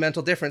the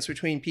fundamental difference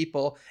between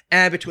people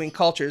and between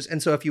cultures.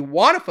 And so if you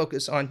want to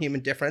focus on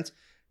human difference,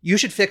 you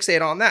should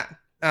fixate on that.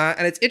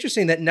 And it's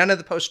interesting that none of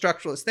the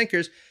post-structuralist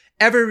thinkers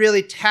ever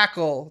really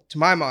tackle, to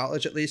my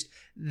knowledge at least,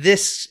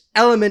 this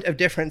element of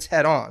difference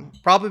head on,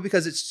 probably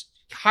because it's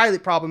highly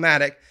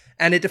problematic,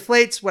 and it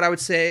deflates what I would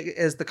say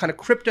is the kind of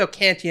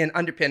crypto-Kantian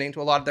underpinning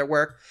to a lot of their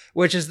work,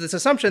 which is this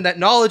assumption that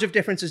knowledge of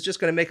difference is just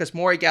going to make us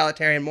more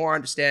egalitarian, more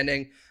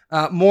understanding,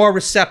 more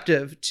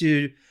receptive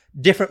to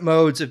different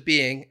modes of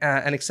being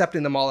and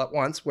accepting them all at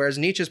once. Whereas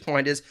Nietzsche's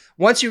point is,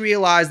 once you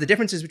realize the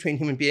differences between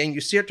human beings,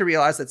 you start to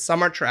realize that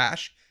some are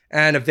trash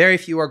and a very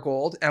few are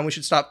gold, and we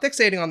should stop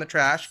fixating on the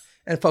trash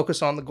and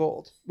focus on the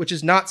gold, which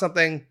is not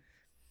something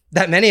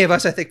that many of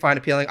us, I think, find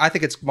appealing. I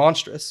think it's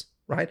monstrous,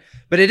 right?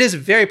 But it is a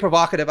very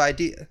provocative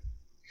idea.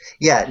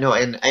 Yeah, no,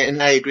 and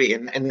I agree,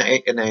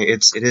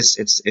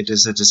 it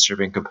is a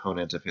disturbing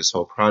component of his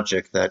whole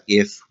project that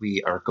if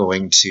we are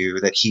going to,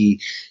 that he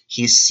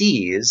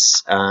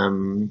sees,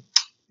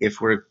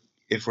 if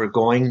we're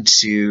going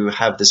to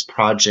have this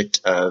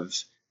project of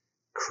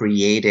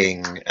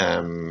creating,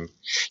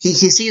 he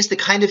sees the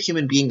kind of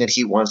human being that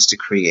he wants to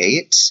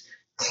create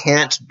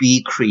can't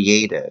be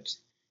created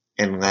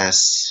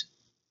unless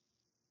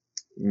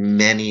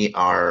many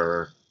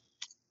are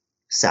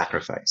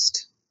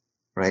sacrificed.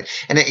 Right.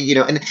 And,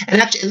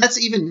 actually, and that's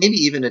maybe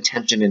even a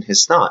tension in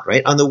his thought.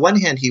 Right. On the one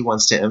hand, he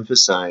wants to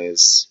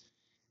emphasize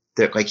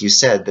that, like you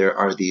said, there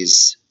are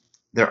these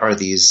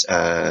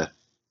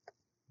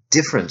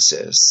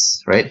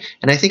differences. Right.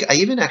 And I think I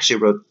even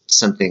actually wrote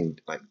something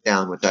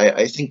down, which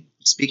I think,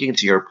 speaking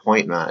to your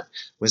point, Matt,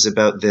 was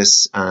about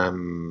this,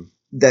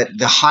 that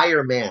the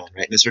higher man,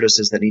 right. And it sort of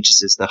says that Nietzsche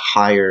says the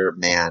higher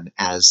man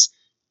as,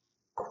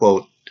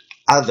 quote,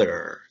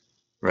 other.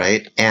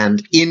 Right,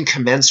 and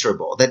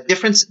incommensurable. That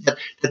difference, that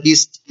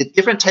the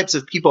different types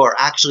of people are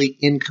actually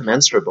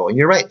incommensurable. And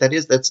you're right.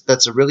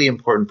 That's a really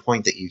important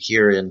point that you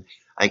hear in,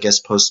 I guess,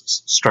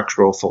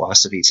 post-structural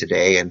philosophy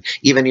today. And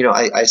even,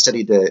 I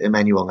studied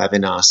Emmanuel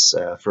Levinas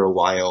for a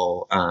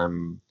while,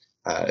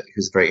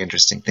 who's a very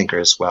interesting thinker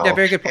as well. Yeah,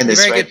 very good. And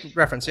this, very good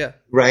reference. Yeah.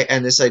 Right,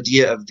 and this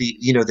idea of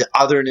the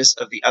otherness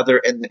of the other,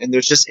 and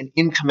there's just an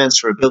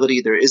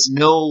incommensurability. There is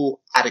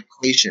no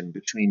adequation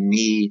between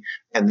me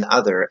and the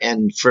other.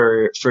 And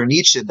for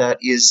Nietzsche, that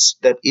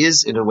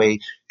is in a way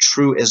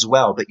true as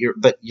well. But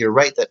you're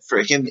right that for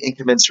him,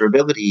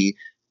 incommensurability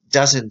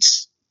doesn't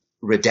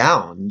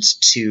redound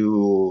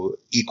to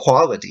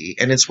equality,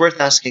 and it's worth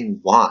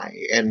asking why.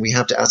 And we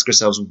have to ask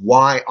ourselves,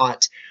 why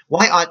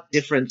ought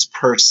difference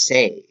per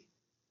se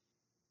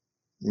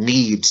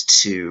lead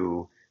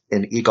to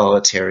an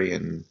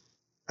egalitarian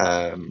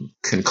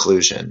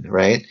conclusion,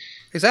 right?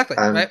 Exactly.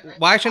 Right?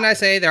 Why shouldn't I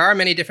say there are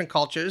many different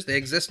cultures, they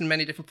exist in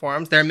many different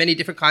forms, there are many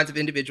different kinds of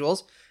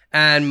individuals,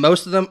 and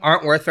most of them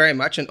aren't worth very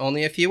much, and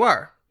only a few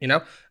are.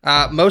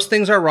 Most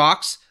things are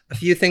rocks, a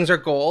few things are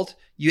gold.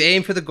 You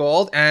aim for the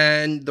gold,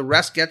 and the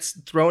rest gets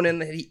thrown in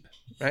the heap,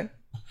 right?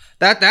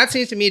 That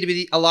seems to me to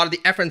be a lot of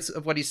the essence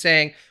of what he's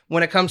saying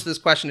when it comes to this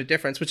question of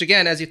difference, which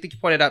again, as you think you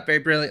pointed out very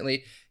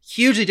brilliantly,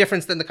 hugely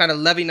different than the kind of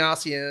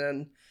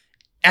Levinasian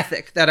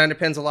ethic that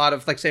underpins a lot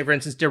of, like, say, for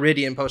instance,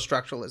 Derridian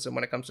post-structuralism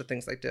when it comes to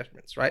things like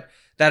difference, right?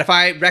 That if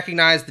I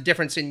recognize the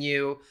difference in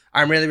you,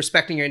 I'm really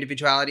respecting your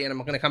individuality, and I'm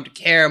going to come to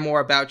care more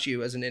about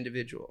you as an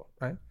individual,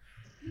 right?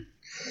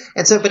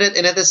 And so,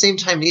 and at the same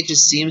time, Nietzsche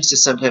seems to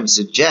sometimes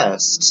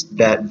suggest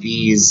that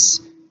these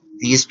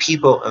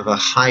people of a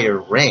higher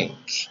rank,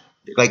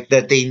 like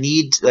that they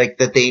need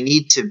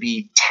to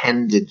be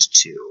tended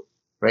to,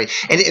 right?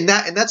 And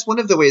that's one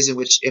of the ways in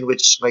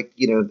which like,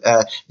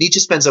 Nietzsche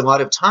spends a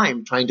lot of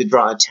time trying to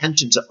draw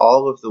attention to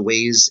all of the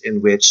ways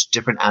in which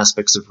different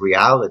aspects of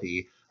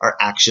reality are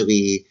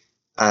actually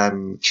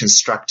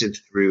constructed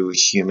through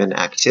human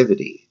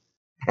activity.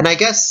 And I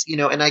guess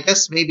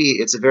maybe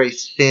it's a very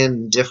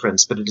thin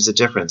difference, but it is a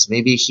difference.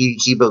 Maybe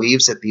he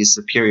believes that these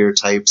superior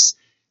types,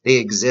 they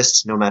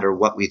exist no matter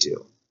what we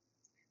do,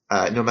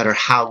 no matter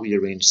how we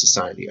arrange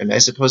society. And I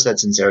suppose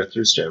that's in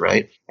Zarathustra,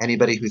 right?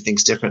 Anybody who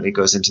thinks differently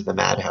goes into the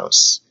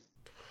madhouse.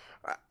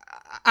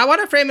 I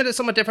want to frame it a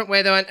somewhat different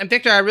way, though. And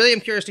Victor, I really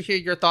am curious to hear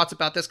your thoughts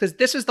about this, because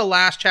this is the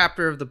last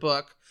chapter of the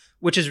book,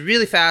 which is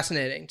really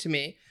fascinating to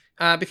me.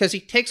 Because he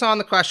takes on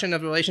the question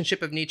of the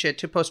relationship of Nietzsche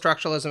to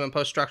post-structuralism and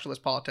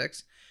post-structuralist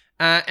politics.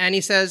 And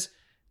he says,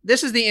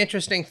 this is the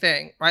interesting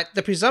thing, right?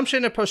 The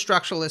presumption of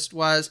post-structuralist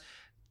was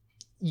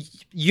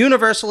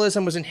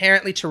universalism was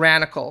inherently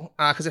tyrannical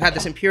because it had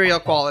this imperial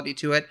quality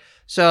to it.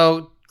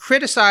 So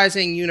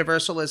criticizing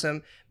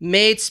universalism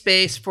made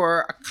space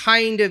for a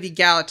kind of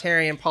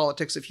egalitarian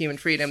politics of human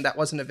freedom that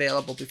wasn't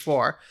available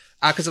before,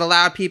 because it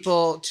allowed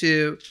people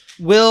to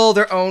will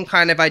their own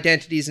kind of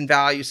identities and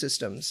value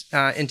systems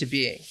into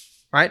being.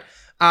 Right?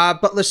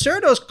 But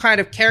Lacerdo's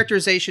kind of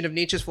characterization of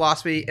Nietzsche's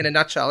philosophy in a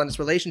nutshell and its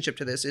relationship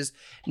to this is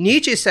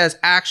Nietzsche says,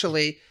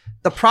 actually,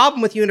 the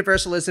problem with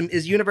universalism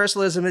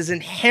is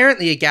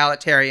inherently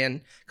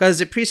egalitarian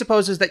because it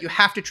presupposes that you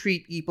have to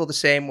treat people the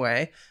same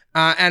way.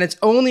 And it's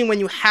only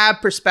when you have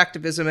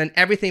perspectivism and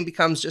everything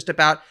becomes just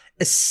about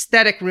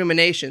aesthetic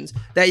ruminations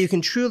that you can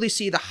truly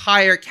see the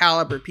higher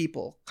caliber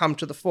people come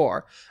to the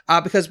fore.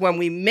 Because when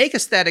we make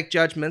aesthetic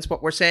judgments,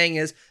 what we're saying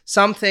is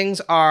some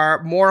things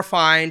are more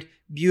refined,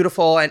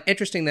 beautiful, and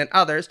interesting than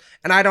others,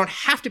 and I don't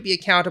have to be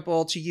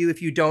accountable to you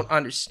if you don't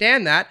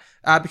understand that,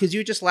 because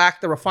you just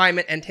lack the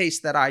refinement and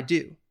taste that I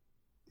do,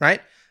 right?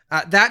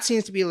 That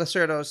seems to be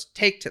Lacerdo's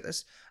take to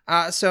this.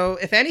 So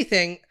if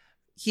anything,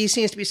 he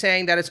seems to be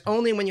saying that it's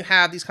only when you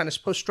have these kind of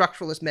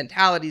post-structuralist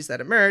mentalities that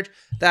emerge,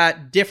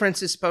 that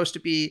difference is supposed to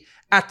be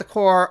at the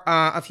core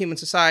of human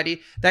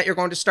society, that you're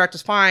going to start to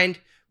find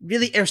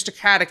really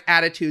aristocratic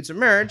attitudes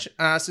emerge,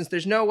 since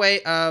there's no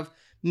way of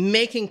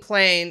making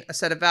plain a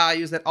set of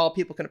values that all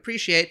people can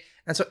appreciate.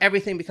 And so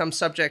everything becomes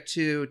subject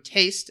to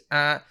taste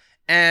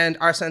and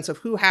our sense of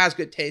who has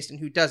good taste and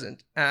who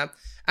doesn't.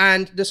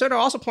 And De Soto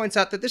also points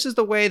out that this is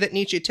the way that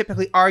Nietzsche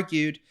typically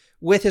argued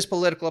with his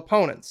political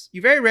opponents.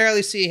 You very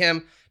rarely see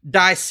him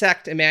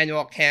dissect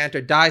Immanuel Kant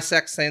or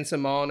dissect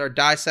Saint-Simon or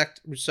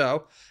dissect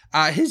Rousseau.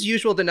 His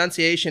usual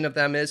denunciation of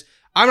them is,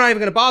 I'm not even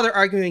going to bother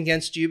arguing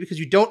against you because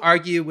you don't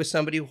argue with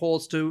somebody who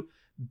holds to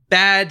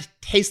bad,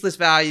 tasteless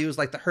values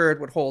like the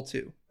herd would hold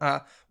to.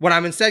 What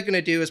I'm instead going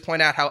to do is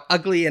point out how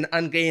ugly and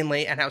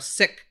ungainly and how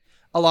sick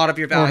a lot of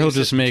your values. Or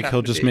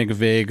he'll just make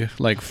vague,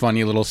 like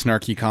funny little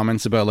snarky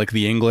comments about like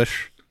the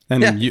English.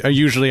 And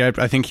usually I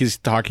think he's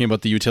talking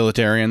about the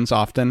utilitarians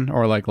often,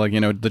 or like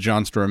the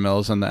John Stuart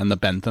Mills and the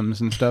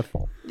Benthams and stuff.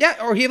 Yeah,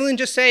 or he'll even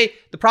just say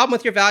the problem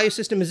with your value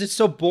system is it's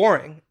so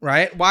boring,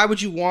 right? Why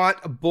would you want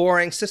a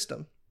boring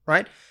system,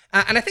 right?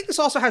 And I think this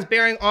also has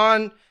bearing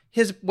on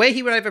his way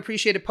he would have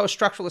appreciated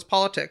post-structuralist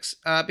politics,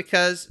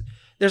 because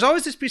there's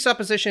always this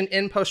presupposition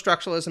in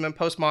post-structuralism and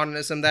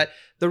postmodernism that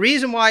the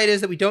reason why it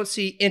is that we don't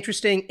see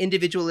interesting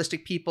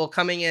individualistic people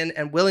coming in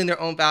and willing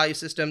their own value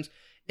systems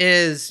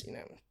is,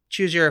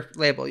 choose your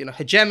label,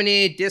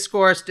 hegemony,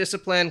 discourse,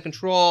 discipline,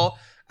 control.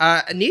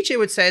 Nietzsche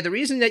would say the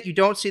reason that you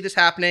don't see this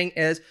happening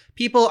is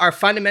people are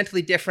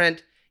fundamentally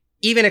different,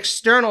 even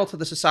external to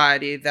the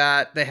society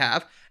that they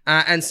have.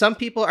 And some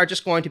people are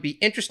just going to be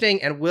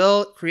interesting and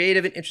will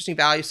creative and interesting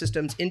value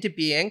systems into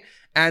being.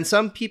 And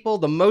some people,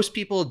 the most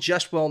people,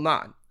 just will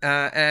not.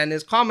 And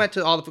his comment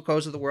to all the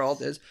Foucaults of the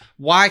world is,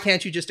 why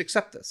can't you just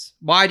accept this?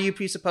 Why do you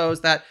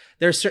presuppose that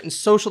there's certain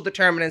social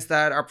determinants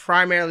that are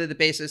primarily the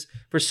basis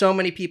for so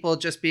many people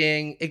just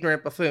being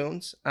ignorant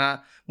buffoons,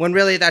 when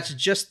really that's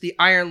just the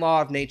iron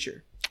law of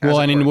nature? Well,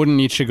 I mean, wouldn't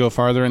Nietzsche go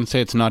farther and say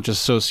it's not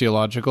just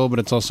sociological, but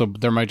it's also,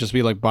 there might just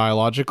be like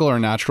biological or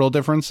natural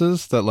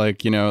differences that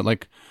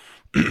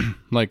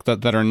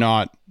that are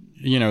not,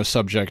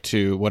 subject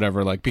to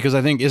whatever, because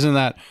I think this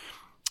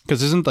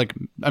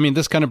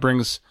kind of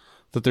brings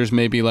that there's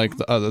maybe like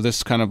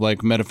this kind of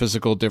like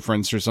metaphysical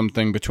difference or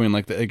something between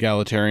like the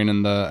egalitarian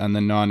and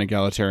the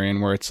non-egalitarian,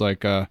 where it's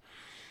like, I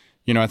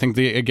think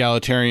the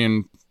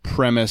egalitarian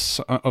premise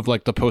of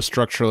like the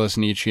post-structuralist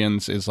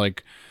Nietzscheans is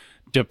like,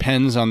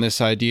 depends on this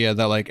idea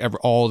that like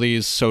all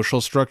these social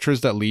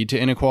structures that lead to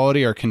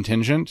inequality are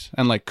contingent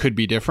and like could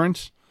be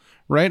different,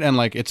 right? And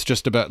like it's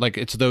just about like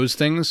it's those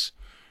things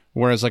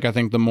Whereas like I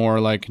think the more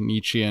like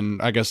Nietzschean,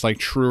 I guess like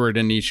truer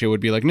to Nietzsche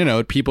would be like,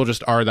 no, people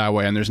just are that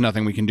way and there's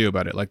nothing we can do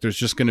about it. Like there's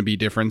just going to be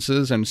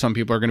differences and some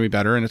people are going to be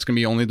better and it's going to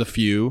be only the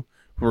few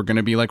who are going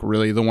to be like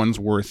really the ones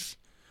worth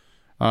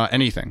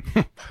anything.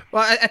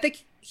 Well, I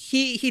think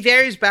he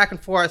varies back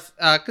and forth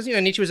because,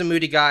 Nietzsche was a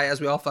moody guy, as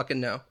we all fucking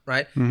know,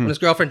 right? When his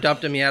girlfriend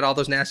dumped him, he had all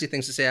those nasty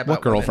things to say about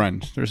What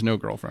girlfriend? Women. There's no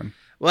girlfriend.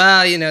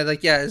 Well,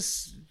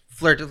 his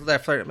flirt.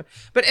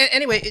 But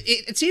anyway,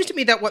 it seems to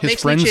me that what his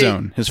makes friend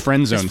Nietzsche... His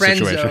friend zone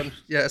situation.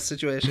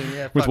 Situation,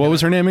 yeah. With what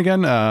was her name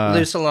again?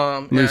 Lou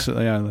Salam.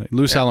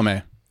 Lou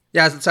Salome.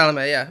 Yeah,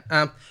 Salome, yeah.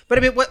 But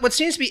I mean, what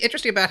seems to be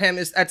interesting about him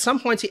is at some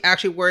points he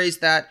actually worries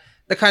that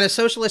the kind of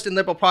socialist and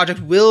liberal project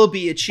will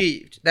be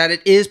achieved, that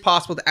it is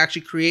possible to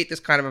actually create this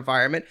kind of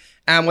environment.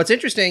 And what's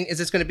interesting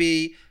is it's going to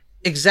be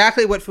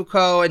exactly what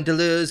Foucault and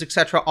Deleuze,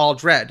 etc., all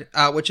dread,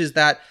 which is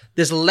that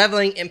this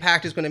leveling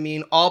impact is going to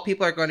mean all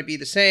people are going to be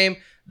the same.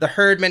 The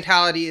herd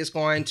mentality is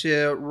going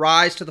to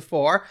rise to the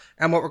fore.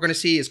 And what we're going to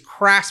see is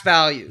crass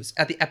values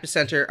at the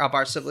epicenter of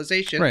our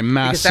civilization. Right,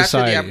 mass because that's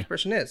society. where the average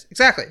person is.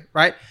 Exactly,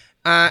 right?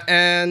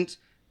 And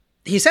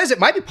he says it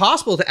might be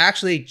possible to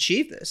actually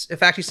achieve this. In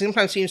fact, he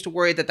sometimes seems to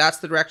worry that that's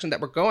the direction that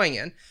we're going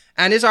in.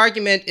 And his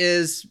argument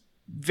is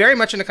very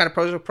much in a kind of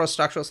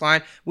post-structuralist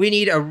line. We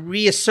need a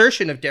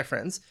reassertion of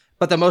difference.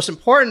 But the most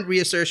important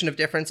reassertion of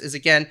difference is,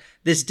 again,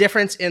 this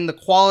difference in the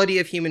quality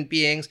of human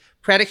beings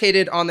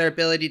predicated on their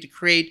ability to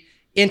create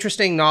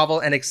interesting, novel,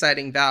 and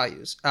exciting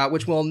values,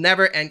 which will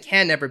never and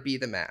can never be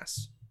the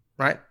mass,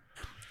 right?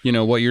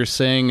 What you're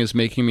saying is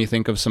making me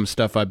think of some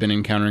stuff I've been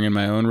encountering in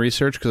my own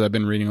research because I've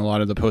been reading a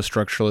lot of the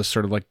post-structuralist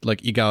sort of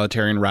like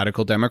egalitarian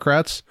radical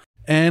Democrats.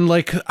 And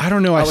like, I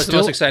don't know, the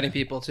most exciting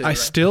people too. I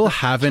still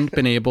haven't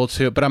been able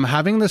to, but I'm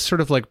having this sort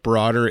of like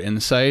broader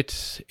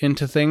insight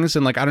into things.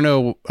 And like, I don't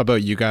know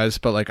about you guys,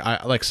 but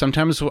like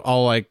sometimes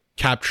I'll like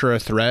capture a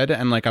thread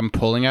and like I'm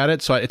pulling at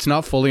it. So it's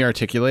not fully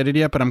articulated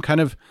yet,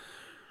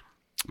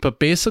 but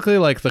basically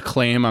like the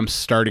claim I'm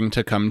starting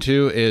to come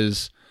to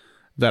is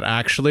that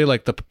actually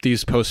like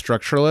these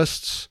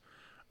post-structuralists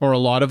or a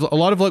lot of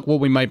like what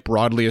we might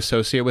broadly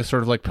associate with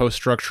sort of like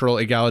post-structural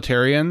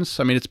egalitarians.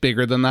 I mean, it's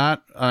bigger than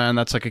that, and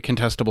that's like a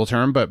contestable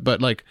term,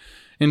 but like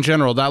in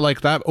general, that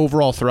like that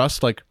overall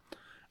thrust, like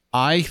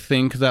I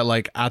think that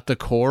like at the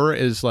core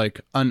is like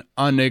an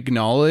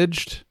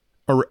unacknowledged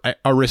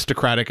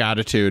aristocratic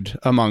attitude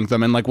among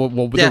them. And like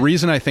the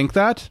reason I think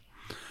that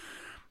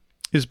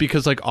is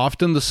because like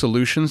often the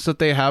solutions that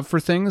they have for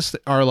things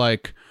are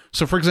like,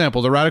 so for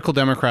example, the radical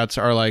Democrats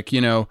are like,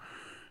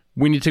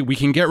 we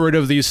can get rid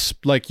of these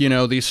like,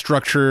 these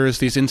structures,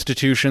 these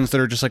institutions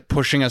that are just like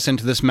pushing us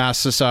into this mass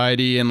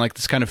society and like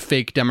this kind of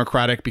fake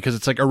democratic, because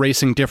it's like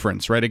erasing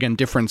difference, right? Again,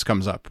 difference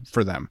comes up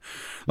for them.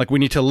 Like we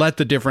need to let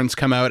the difference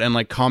come out and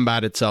like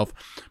combat itself.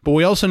 But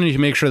we also need to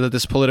make sure that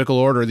this political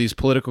order, these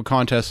political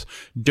contests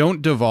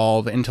don't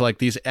devolve into like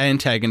these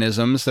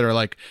antagonisms that are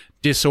like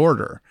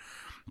disorder.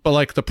 But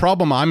like the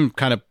problem I'm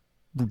kind of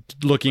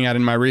looking at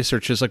in my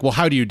research is like, well,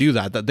 how do you do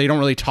that? That they don't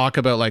really talk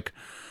about like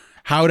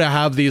how to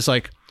have these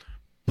like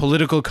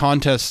political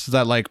contests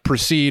that like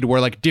proceed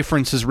where like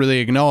difference is really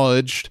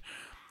acknowledged,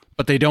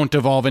 but they don't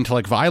devolve into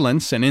like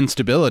violence and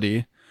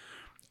instability.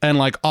 And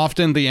like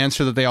often the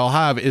answer that they all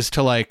have is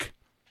to like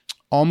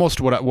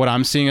almost what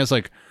I'm seeing as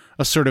like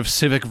a sort of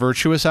civic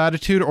virtuous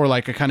attitude or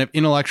like a kind of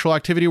intellectual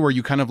activity where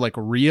you kind of like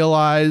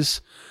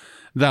realize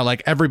that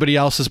like everybody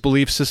else's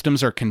belief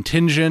systems are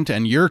contingent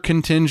and you're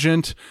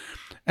contingent.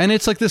 And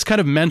it's like this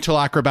kind of mental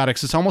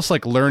acrobatics. It's almost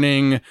like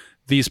learning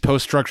these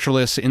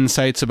post-structuralist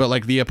insights about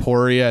like the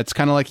aporia. It's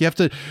kind of like you have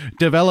to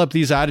develop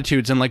these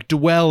attitudes and like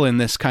dwell in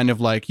this kind of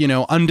like,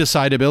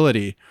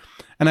 undecidability.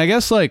 And I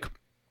guess like,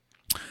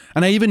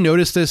 and I even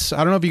noticed this, I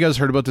don't know if you guys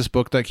heard about this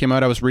book that came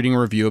out. I was reading a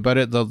review about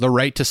it, The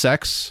Right to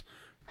Sex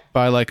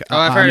by like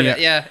I've heard of it.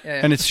 Yeah.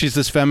 And she's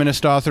this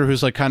feminist author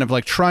who's like kind of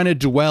like trying to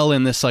dwell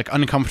in this like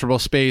uncomfortable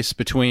space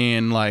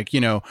between like,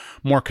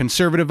 more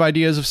conservative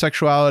ideas of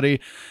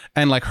sexuality.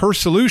 And like her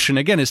solution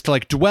again is to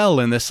like dwell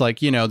in this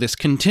like, this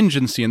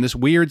contingency in this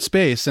weird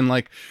space. And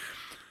like,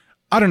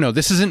 I don't know,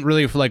 this isn't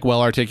really like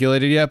well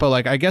articulated yet, but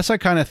like, I guess I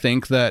kind of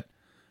think that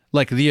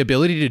like the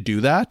ability to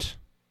do that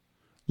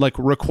like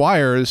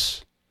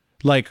requires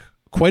like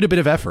quite a bit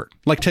of effort,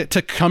 like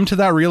to come to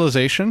that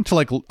realization, to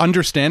like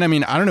understand. I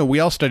mean, I don't know, we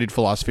all studied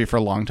philosophy for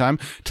a long time.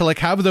 To like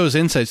have those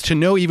insights, to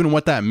know even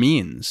what that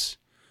means,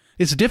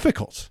 it's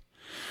difficult.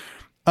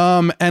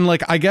 And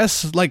like, I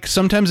guess like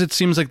sometimes it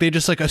seems like they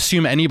just like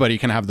assume anybody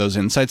can have those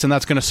insights and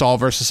that's going to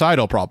solve our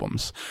societal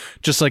problems.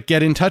 Just like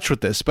get in touch with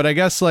this. But I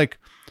guess like,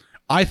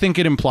 I think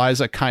it implies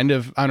a kind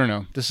of, I don't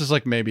know, this is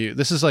like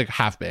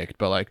half baked,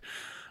 but like,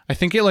 I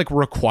think it like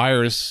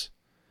requires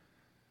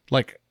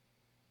like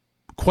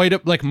quite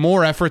a, like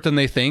more effort than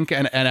they think.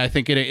 And I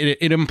think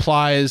it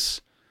implies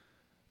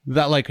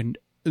that like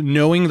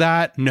knowing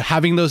that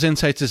having those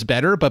insights is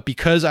better, but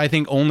because I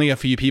think only a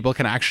few people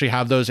can actually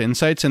have those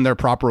insights in their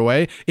proper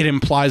way, it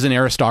implies an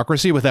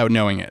aristocracy without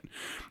knowing it,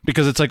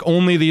 because it's like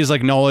only these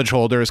like knowledge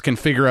holders can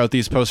figure out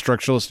these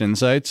post-structuralist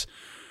insights,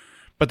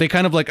 but they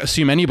kind of like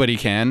assume anybody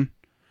can.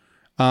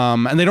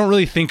 and they don't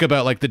really think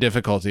about like the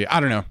difficulty. I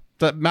don't know.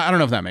 I don't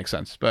know if that makes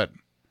sense, but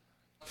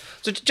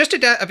so just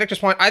to Victor's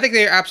point, I think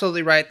they're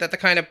absolutely right that the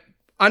kind of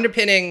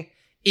underpinning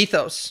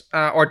ethos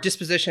or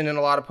disposition in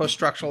a lot of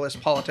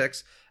post-structuralist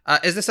politics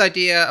is this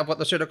idea of what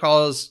Lacerda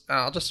calls,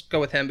 I'll just go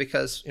with him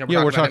because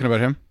we're talking about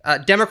him.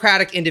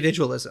 Democratic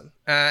individualism.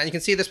 And you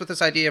can see this with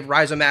this idea of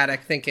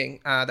rhizomatic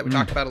thinking that we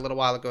talked about a little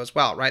while ago as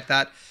well, right?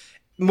 That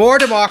more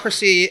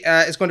democracy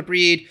is going to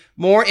breed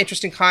more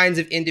interesting kinds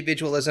of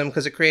individualism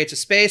because it creates a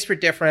space for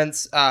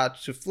difference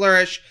to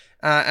flourish,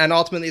 and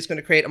ultimately it's going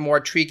to create a more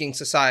intriguing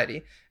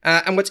society.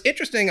 And what's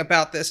interesting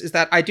about this is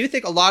that I do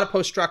think a lot of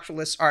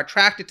post-structuralists are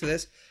attracted to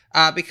this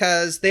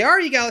because they are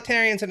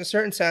egalitarians in a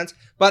certain sense,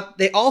 but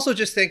they also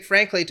just think,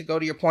 frankly, to go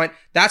to your point,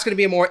 that's going to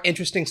be a more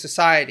interesting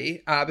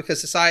society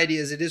because society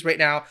as it is right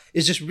now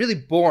is just really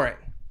boring,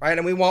 right?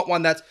 And we want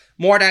one that's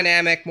more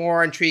dynamic,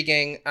 more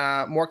intriguing,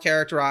 more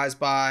characterized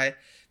by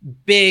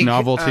big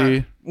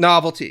novelty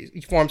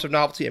forms of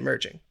novelty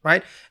emerging,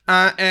 right?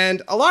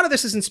 And a lot of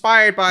this is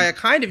inspired by a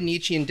kind of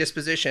Nietzschean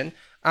disposition.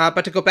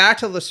 But to go back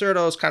to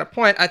Lacerda's kind of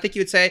point, I think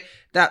you would say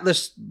that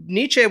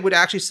Nietzsche would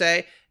actually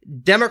say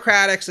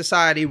democratic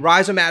society,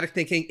 rhizomatic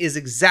thinking is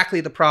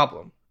exactly the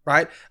problem,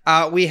 right?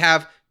 We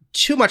have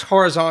too much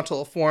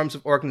horizontal forms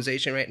of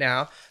organization right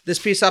now. This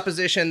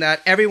presupposition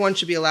that everyone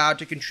should be allowed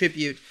to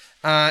contribute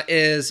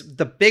is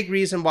the big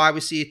reason why we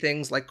see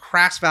things like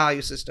crass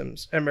value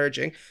systems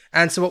emerging.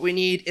 And so what we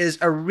need is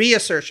a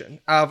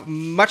reassertion of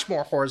much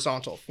more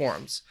horizontal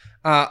forms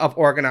of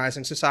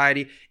organizing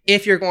society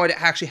if you're going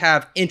to actually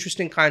have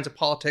interesting kinds of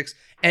politics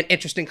and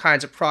interesting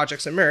kinds of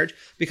projects emerge.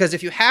 Because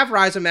if you have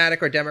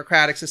rhizomatic or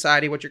democratic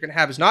society, what you're going to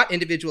have is not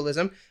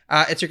individualism.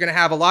 You're going to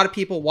have a lot of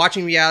people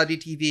watching reality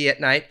TV at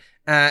night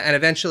and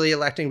eventually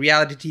electing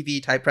reality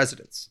TV type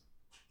presidents,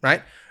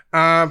 right?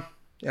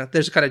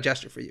 There's a kind of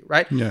gesture for you,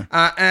 right? Yeah.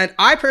 And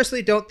I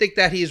personally don't think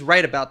that he's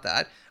right about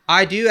that.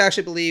 I do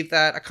actually believe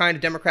that a kind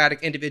of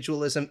democratic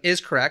individualism is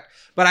correct.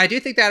 But I do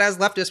think that as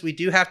leftists, we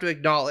do have to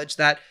acknowledge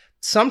that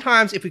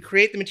sometimes if we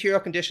create the material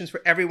conditions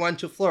for everyone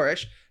to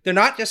flourish, they're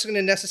not just going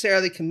to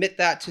necessarily commit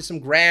that to some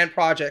grand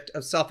project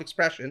of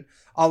self-expression.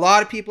 A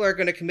lot of people are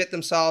going to commit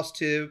themselves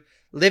to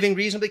living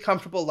reasonably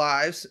comfortable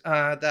lives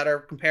that are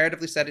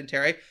comparatively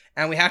sedentary.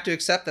 And we have to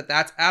accept that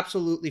that's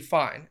absolutely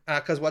fine.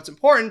 Because what's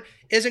important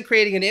isn't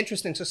creating an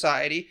interesting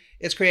society.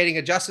 It's creating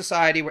a just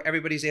society where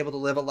everybody's able to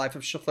live a life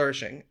of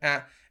flourishing.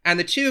 And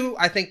the two,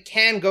 I think,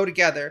 can go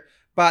together,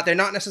 but they're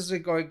not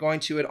necessarily going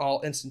to in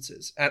all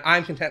instances. And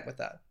I'm content with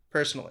that,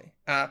 personally.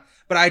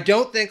 But I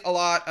don't think a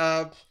lot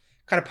of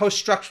kind of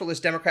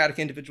post-structuralist democratic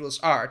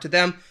individualists are. To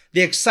them,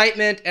 the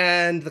excitement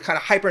and the kind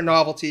of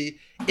hyper-novelty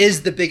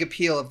is the big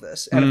appeal of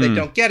this. And if they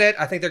don't get it,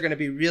 I think they're going to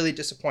be really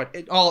disappointed.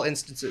 In all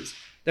instances,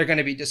 they're going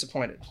to be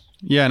disappointed.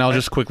 Yeah, and I'll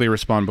just quickly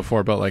respond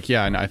before, but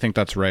and I think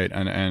that's right.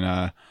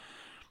 And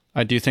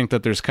I do think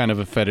that there's kind of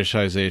a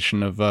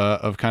fetishization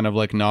of kind of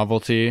like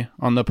novelty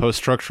on the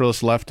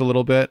post-structuralist left a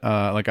little bit,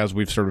 like as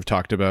we've sort of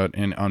talked about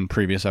on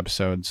previous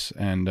episodes.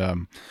 And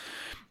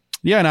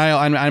and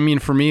I mean,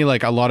 for me,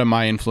 like a lot of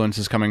my influence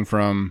is coming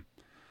from,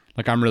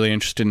 like, I'm really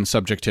interested in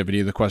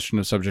subjectivity, the question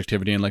of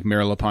subjectivity, and like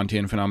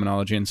Merleau-Pontian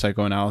phenomenology and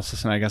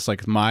psychoanalysis. And I guess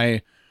like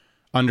my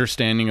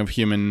understanding of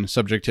human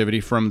subjectivity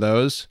from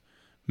those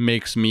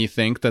makes me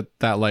think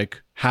that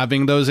like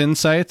having those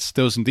insights,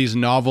 these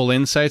novel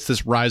insights,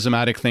 this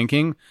rhizomatic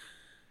thinking,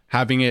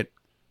 having it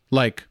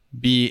like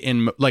be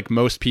in like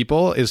most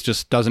people is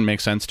just doesn't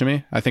make sense to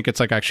me. I think it's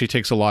like actually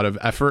takes a lot of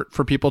effort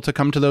for people to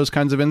come to those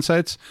kinds of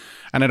insights.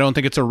 And I don't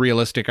think it's a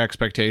realistic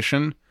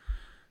expectation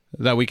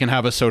that we can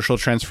have a social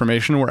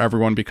transformation where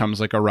everyone becomes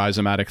like a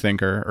rhizomatic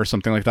thinker or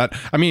something like that.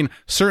 I mean,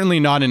 certainly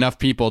not enough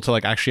people to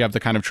like actually have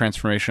the kind of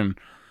transformation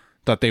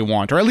that they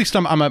want, or at least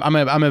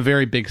I'm a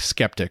very big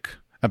skeptic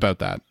about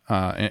that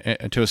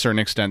to a certain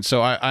extent.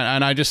 So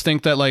I just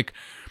think that like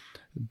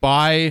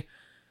I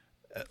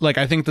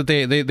think that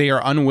they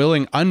are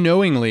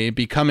unknowingly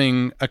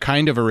becoming a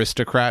kind of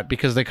aristocrat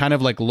because they kind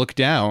of like look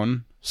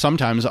down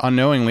sometimes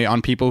unknowingly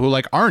on people who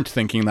like aren't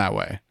thinking that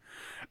way,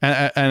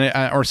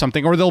 and or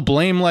something, or they'll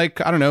blame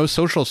like, I don't know,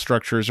 social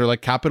structures or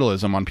like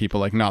capitalism on people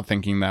like not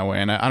thinking that way.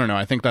 And I don't know.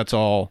 I think that's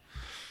all.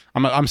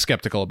 I'm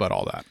skeptical about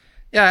all that.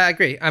 Yeah, I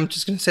agree. I'm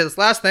just going to say this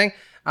last thing.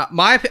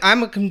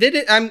 I'm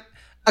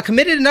a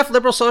committed enough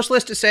liberal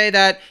socialist to say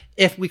that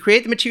if we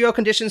create the material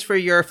conditions for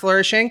your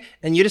flourishing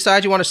and you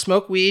decide you want to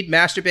smoke weed,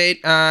 masturbate,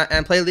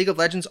 and play League of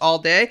Legends all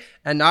day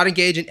and not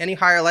engage in any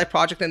higher life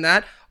project than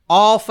that,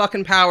 all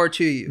fucking power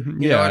to you.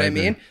 You know what I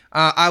mean?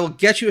 I will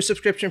get you a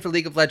subscription for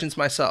League of Legends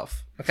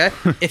myself. Okay.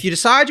 If you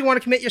decide you want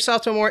to commit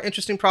yourself to a more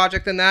interesting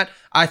project than that,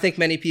 I think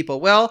many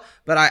people will,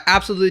 but I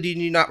absolutely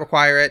do not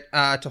require it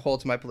to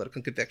hold to my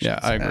political convictions. Yeah,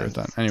 I agree with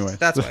that. Anyway,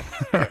 that's fine.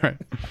 All right.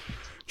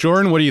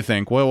 Jordan, what do you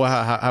think? What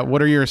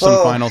are your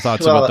final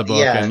thoughts about the book?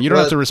 Yeah, and you don't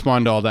have to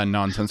respond to all that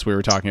nonsense we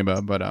were talking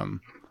about, but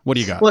what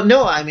do you got? Well,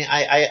 no, I mean,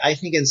 I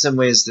think in some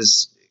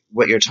ways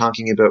what you're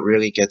talking about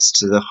really gets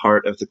to the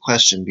heart of the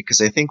question,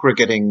 because I think you're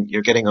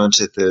getting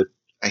onto the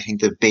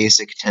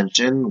basic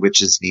tension,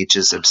 which is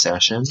Nietzsche's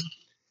obsession,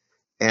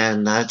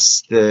 and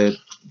that's the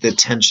the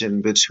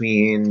tension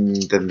between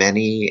the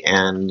many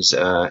and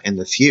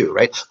the few,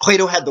 right?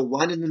 Plato had the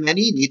one and the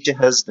many. Nietzsche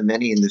has the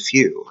many and the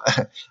few,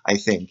 I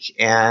think.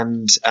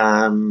 And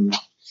and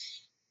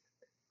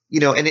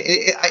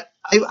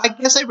I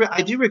guess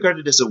I do regard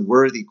it as a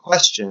worthy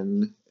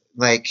question,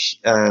 like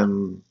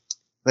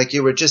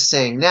you were just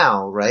saying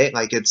now, right?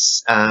 Like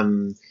it's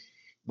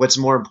what's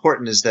more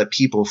important is that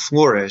people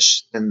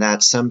flourish than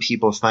that some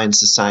people find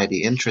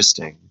society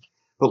interesting.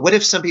 But what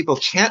if some people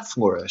can't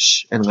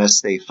flourish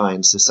unless they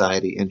find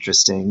society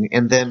interesting?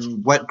 And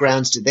then what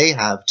grounds do they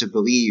have to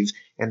believe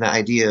in the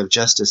idea of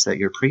justice that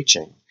you're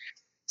preaching?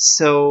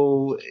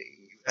 So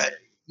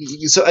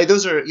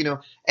those are,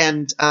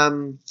 and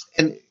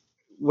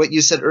what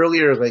you said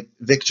earlier, like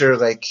Victor,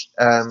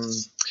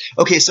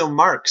 okay, so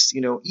Marx,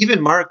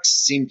 even Marx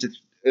seemed to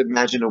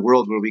imagine a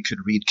world where we could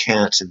read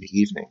Kant in the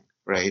evening,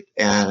 right?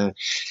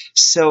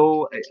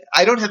 So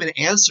I don't have an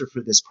answer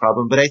for this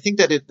problem, but I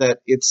think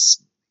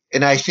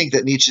and I think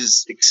that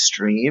Nietzsche's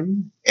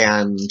extreme,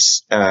 and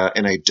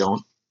I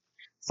don't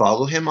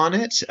follow him on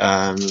it.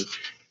 I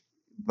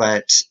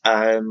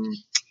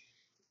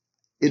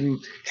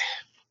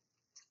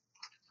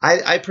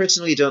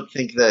personally don't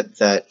think that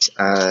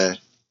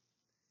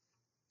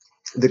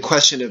the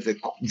question of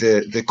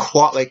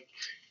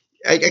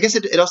I guess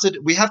it also,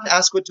 we have to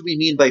ask, what do we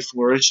mean by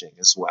flourishing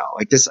as well?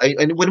 Like this,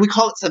 and when we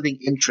call it something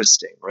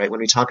interesting, right? When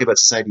we talk about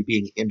society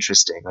being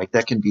interesting, like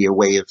that can be a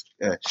way of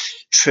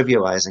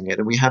trivializing it,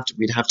 and we'd have to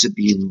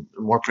be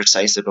more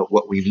precise about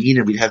what we mean,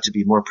 and we'd have to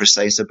be more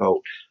precise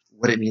about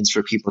what it means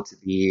for people to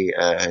be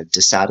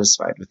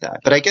dissatisfied with that.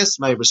 But I guess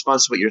my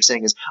response to what you're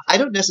saying is, I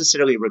don't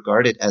necessarily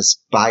regard it as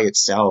by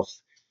itself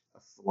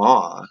a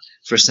flaw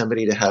for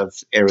somebody to have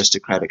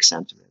aristocratic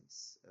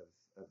sentiments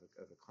of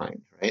a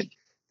kind, right?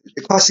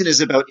 The question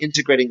is about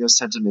integrating those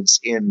sentiments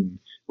in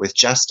with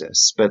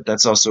justice, but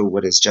that's also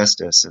what is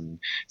justice, and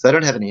so I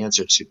don't have an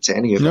answer to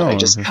any of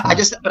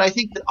that. But I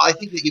think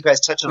that you guys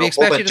touch on. We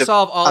expect you to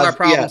solve all our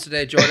problems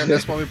today, Jordan.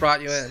 That's why we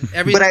brought you in.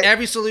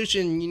 Every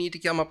solution, you need to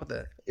come up with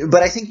it.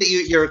 But I think that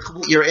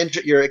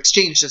your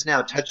exchange just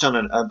now touched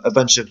on a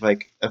bunch of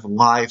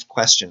live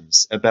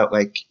questions about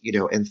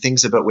and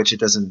things about which it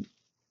doesn't.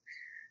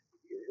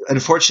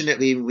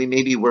 Unfortunately, we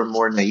maybe were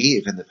more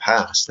naive in the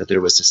past, that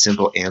there was a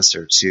simple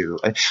answer to.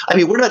 I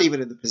mean, we're not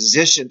even in the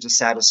position to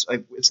satisfy.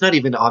 It's not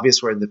even obvious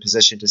we're in the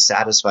position to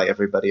satisfy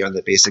everybody on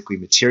the basically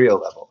material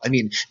level. I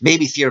mean,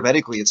 maybe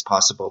theoretically it's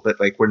possible, but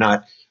we're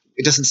not.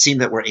 It doesn't seem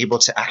that we're able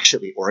to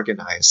actually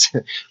organize.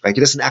 It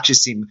doesn't actually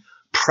seem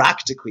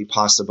practically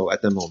possible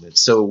at the moment.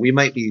 So we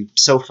might be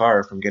so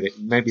far from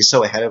might be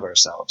so ahead of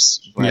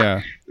ourselves.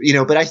 But,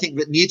 but I think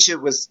that Nietzsche,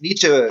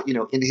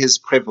 in his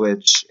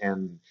privilege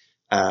and.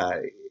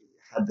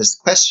 Had this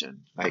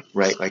question,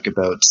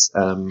 about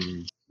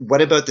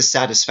what about the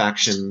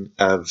satisfaction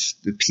of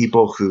the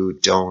people who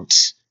don't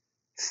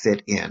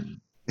fit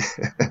in?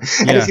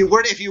 And if you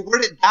word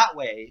it that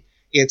way,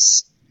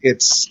 it's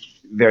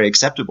very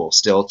acceptable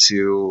still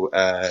to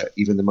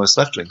even the most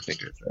left-wing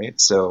thinkers, right?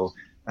 So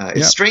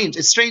it's strange.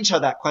 It's strange how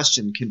that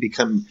question can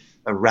become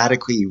a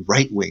radically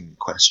right-wing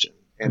question,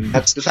 and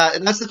that's the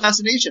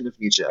fascination of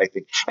Nietzsche, I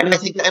think. And I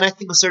think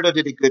Lacerda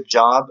did a good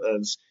job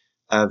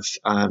of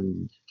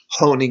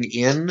honing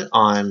in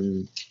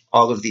on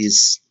all of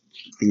these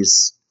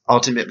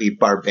ultimately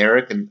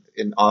barbaric and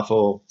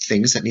awful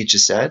things that Nietzsche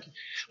said,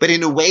 but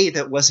in a way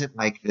that wasn't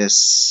like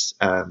this.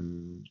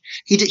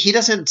 He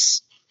doesn't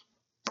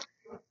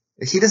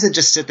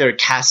just sit there and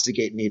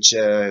castigate Nietzsche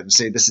and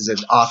say this is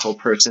an awful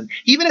person.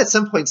 He even at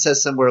some point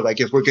says somewhere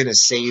if we're going to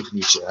save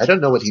Nietzsche, I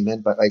don't know what he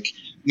meant, but but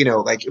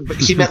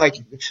he meant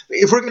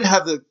if we're going to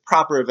have the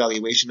proper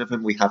evaluation of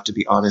him, we have to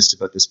be honest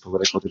about this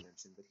political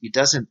dimension. But he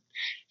doesn't.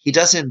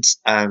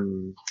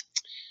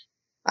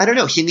 I don't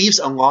know. He leaves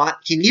a lot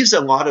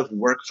of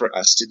work for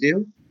us to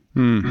do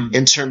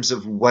in terms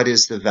of what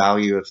is the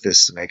value of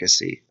this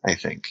legacy, I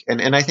think.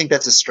 And I think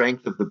that's a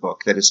strength of the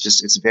book, that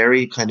it's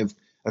very kind of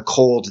a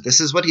cold, this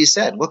is what he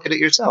said, look at it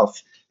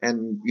yourself.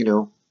 And,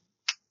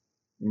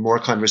 more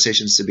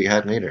conversations to be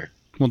had later.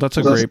 Well, that's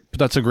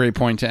a great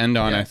point to end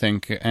on, I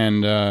think.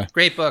 And,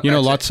 great book.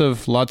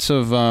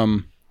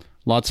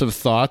 Lots of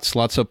thoughts,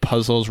 lots of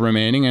puzzles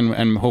remaining,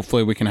 and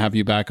hopefully we can have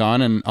you back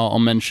on. And I'll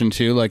mention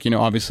too,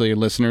 obviously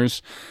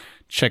listeners,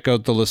 check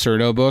out the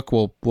Lacerda book.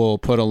 We'll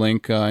put a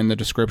link in the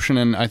description.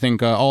 And I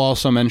think I'll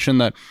also mention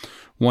that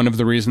one of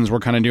the reasons we're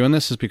kind of doing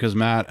this is because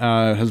Matt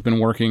has been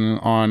working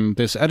on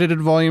this edited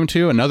volume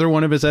too. Another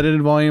one of his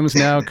edited volumes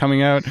now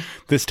coming out,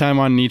 this time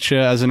on Nietzsche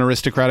as an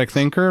aristocratic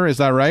thinker. Is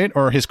that right?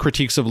 Or his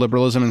critiques of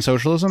liberalism and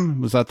socialism?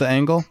 Was that the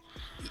angle?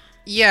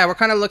 Yeah, we're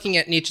kind of looking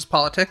at Nietzsche's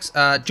politics.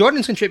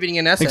 Jordan's contributing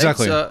an essay.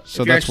 Exactly. So if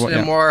you're interested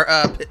in more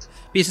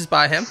pieces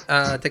by him,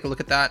 take a look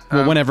at that.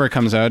 Well, whenever it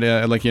comes out,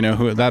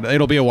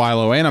 it'll be a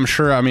while away, and I'm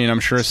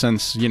sure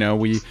since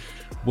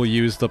we'll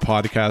use the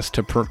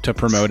podcast to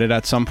promote it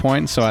at some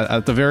point. So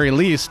at the very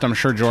least, I'm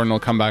sure Jordan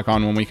will come back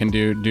on when we can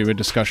do a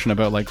discussion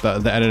about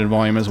the edited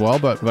volume as well.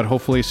 But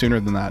hopefully sooner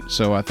than that.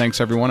 So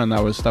thanks everyone, and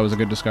that was a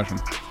good discussion.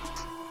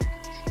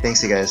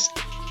 Thanks, you guys.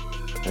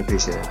 I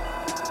appreciate it.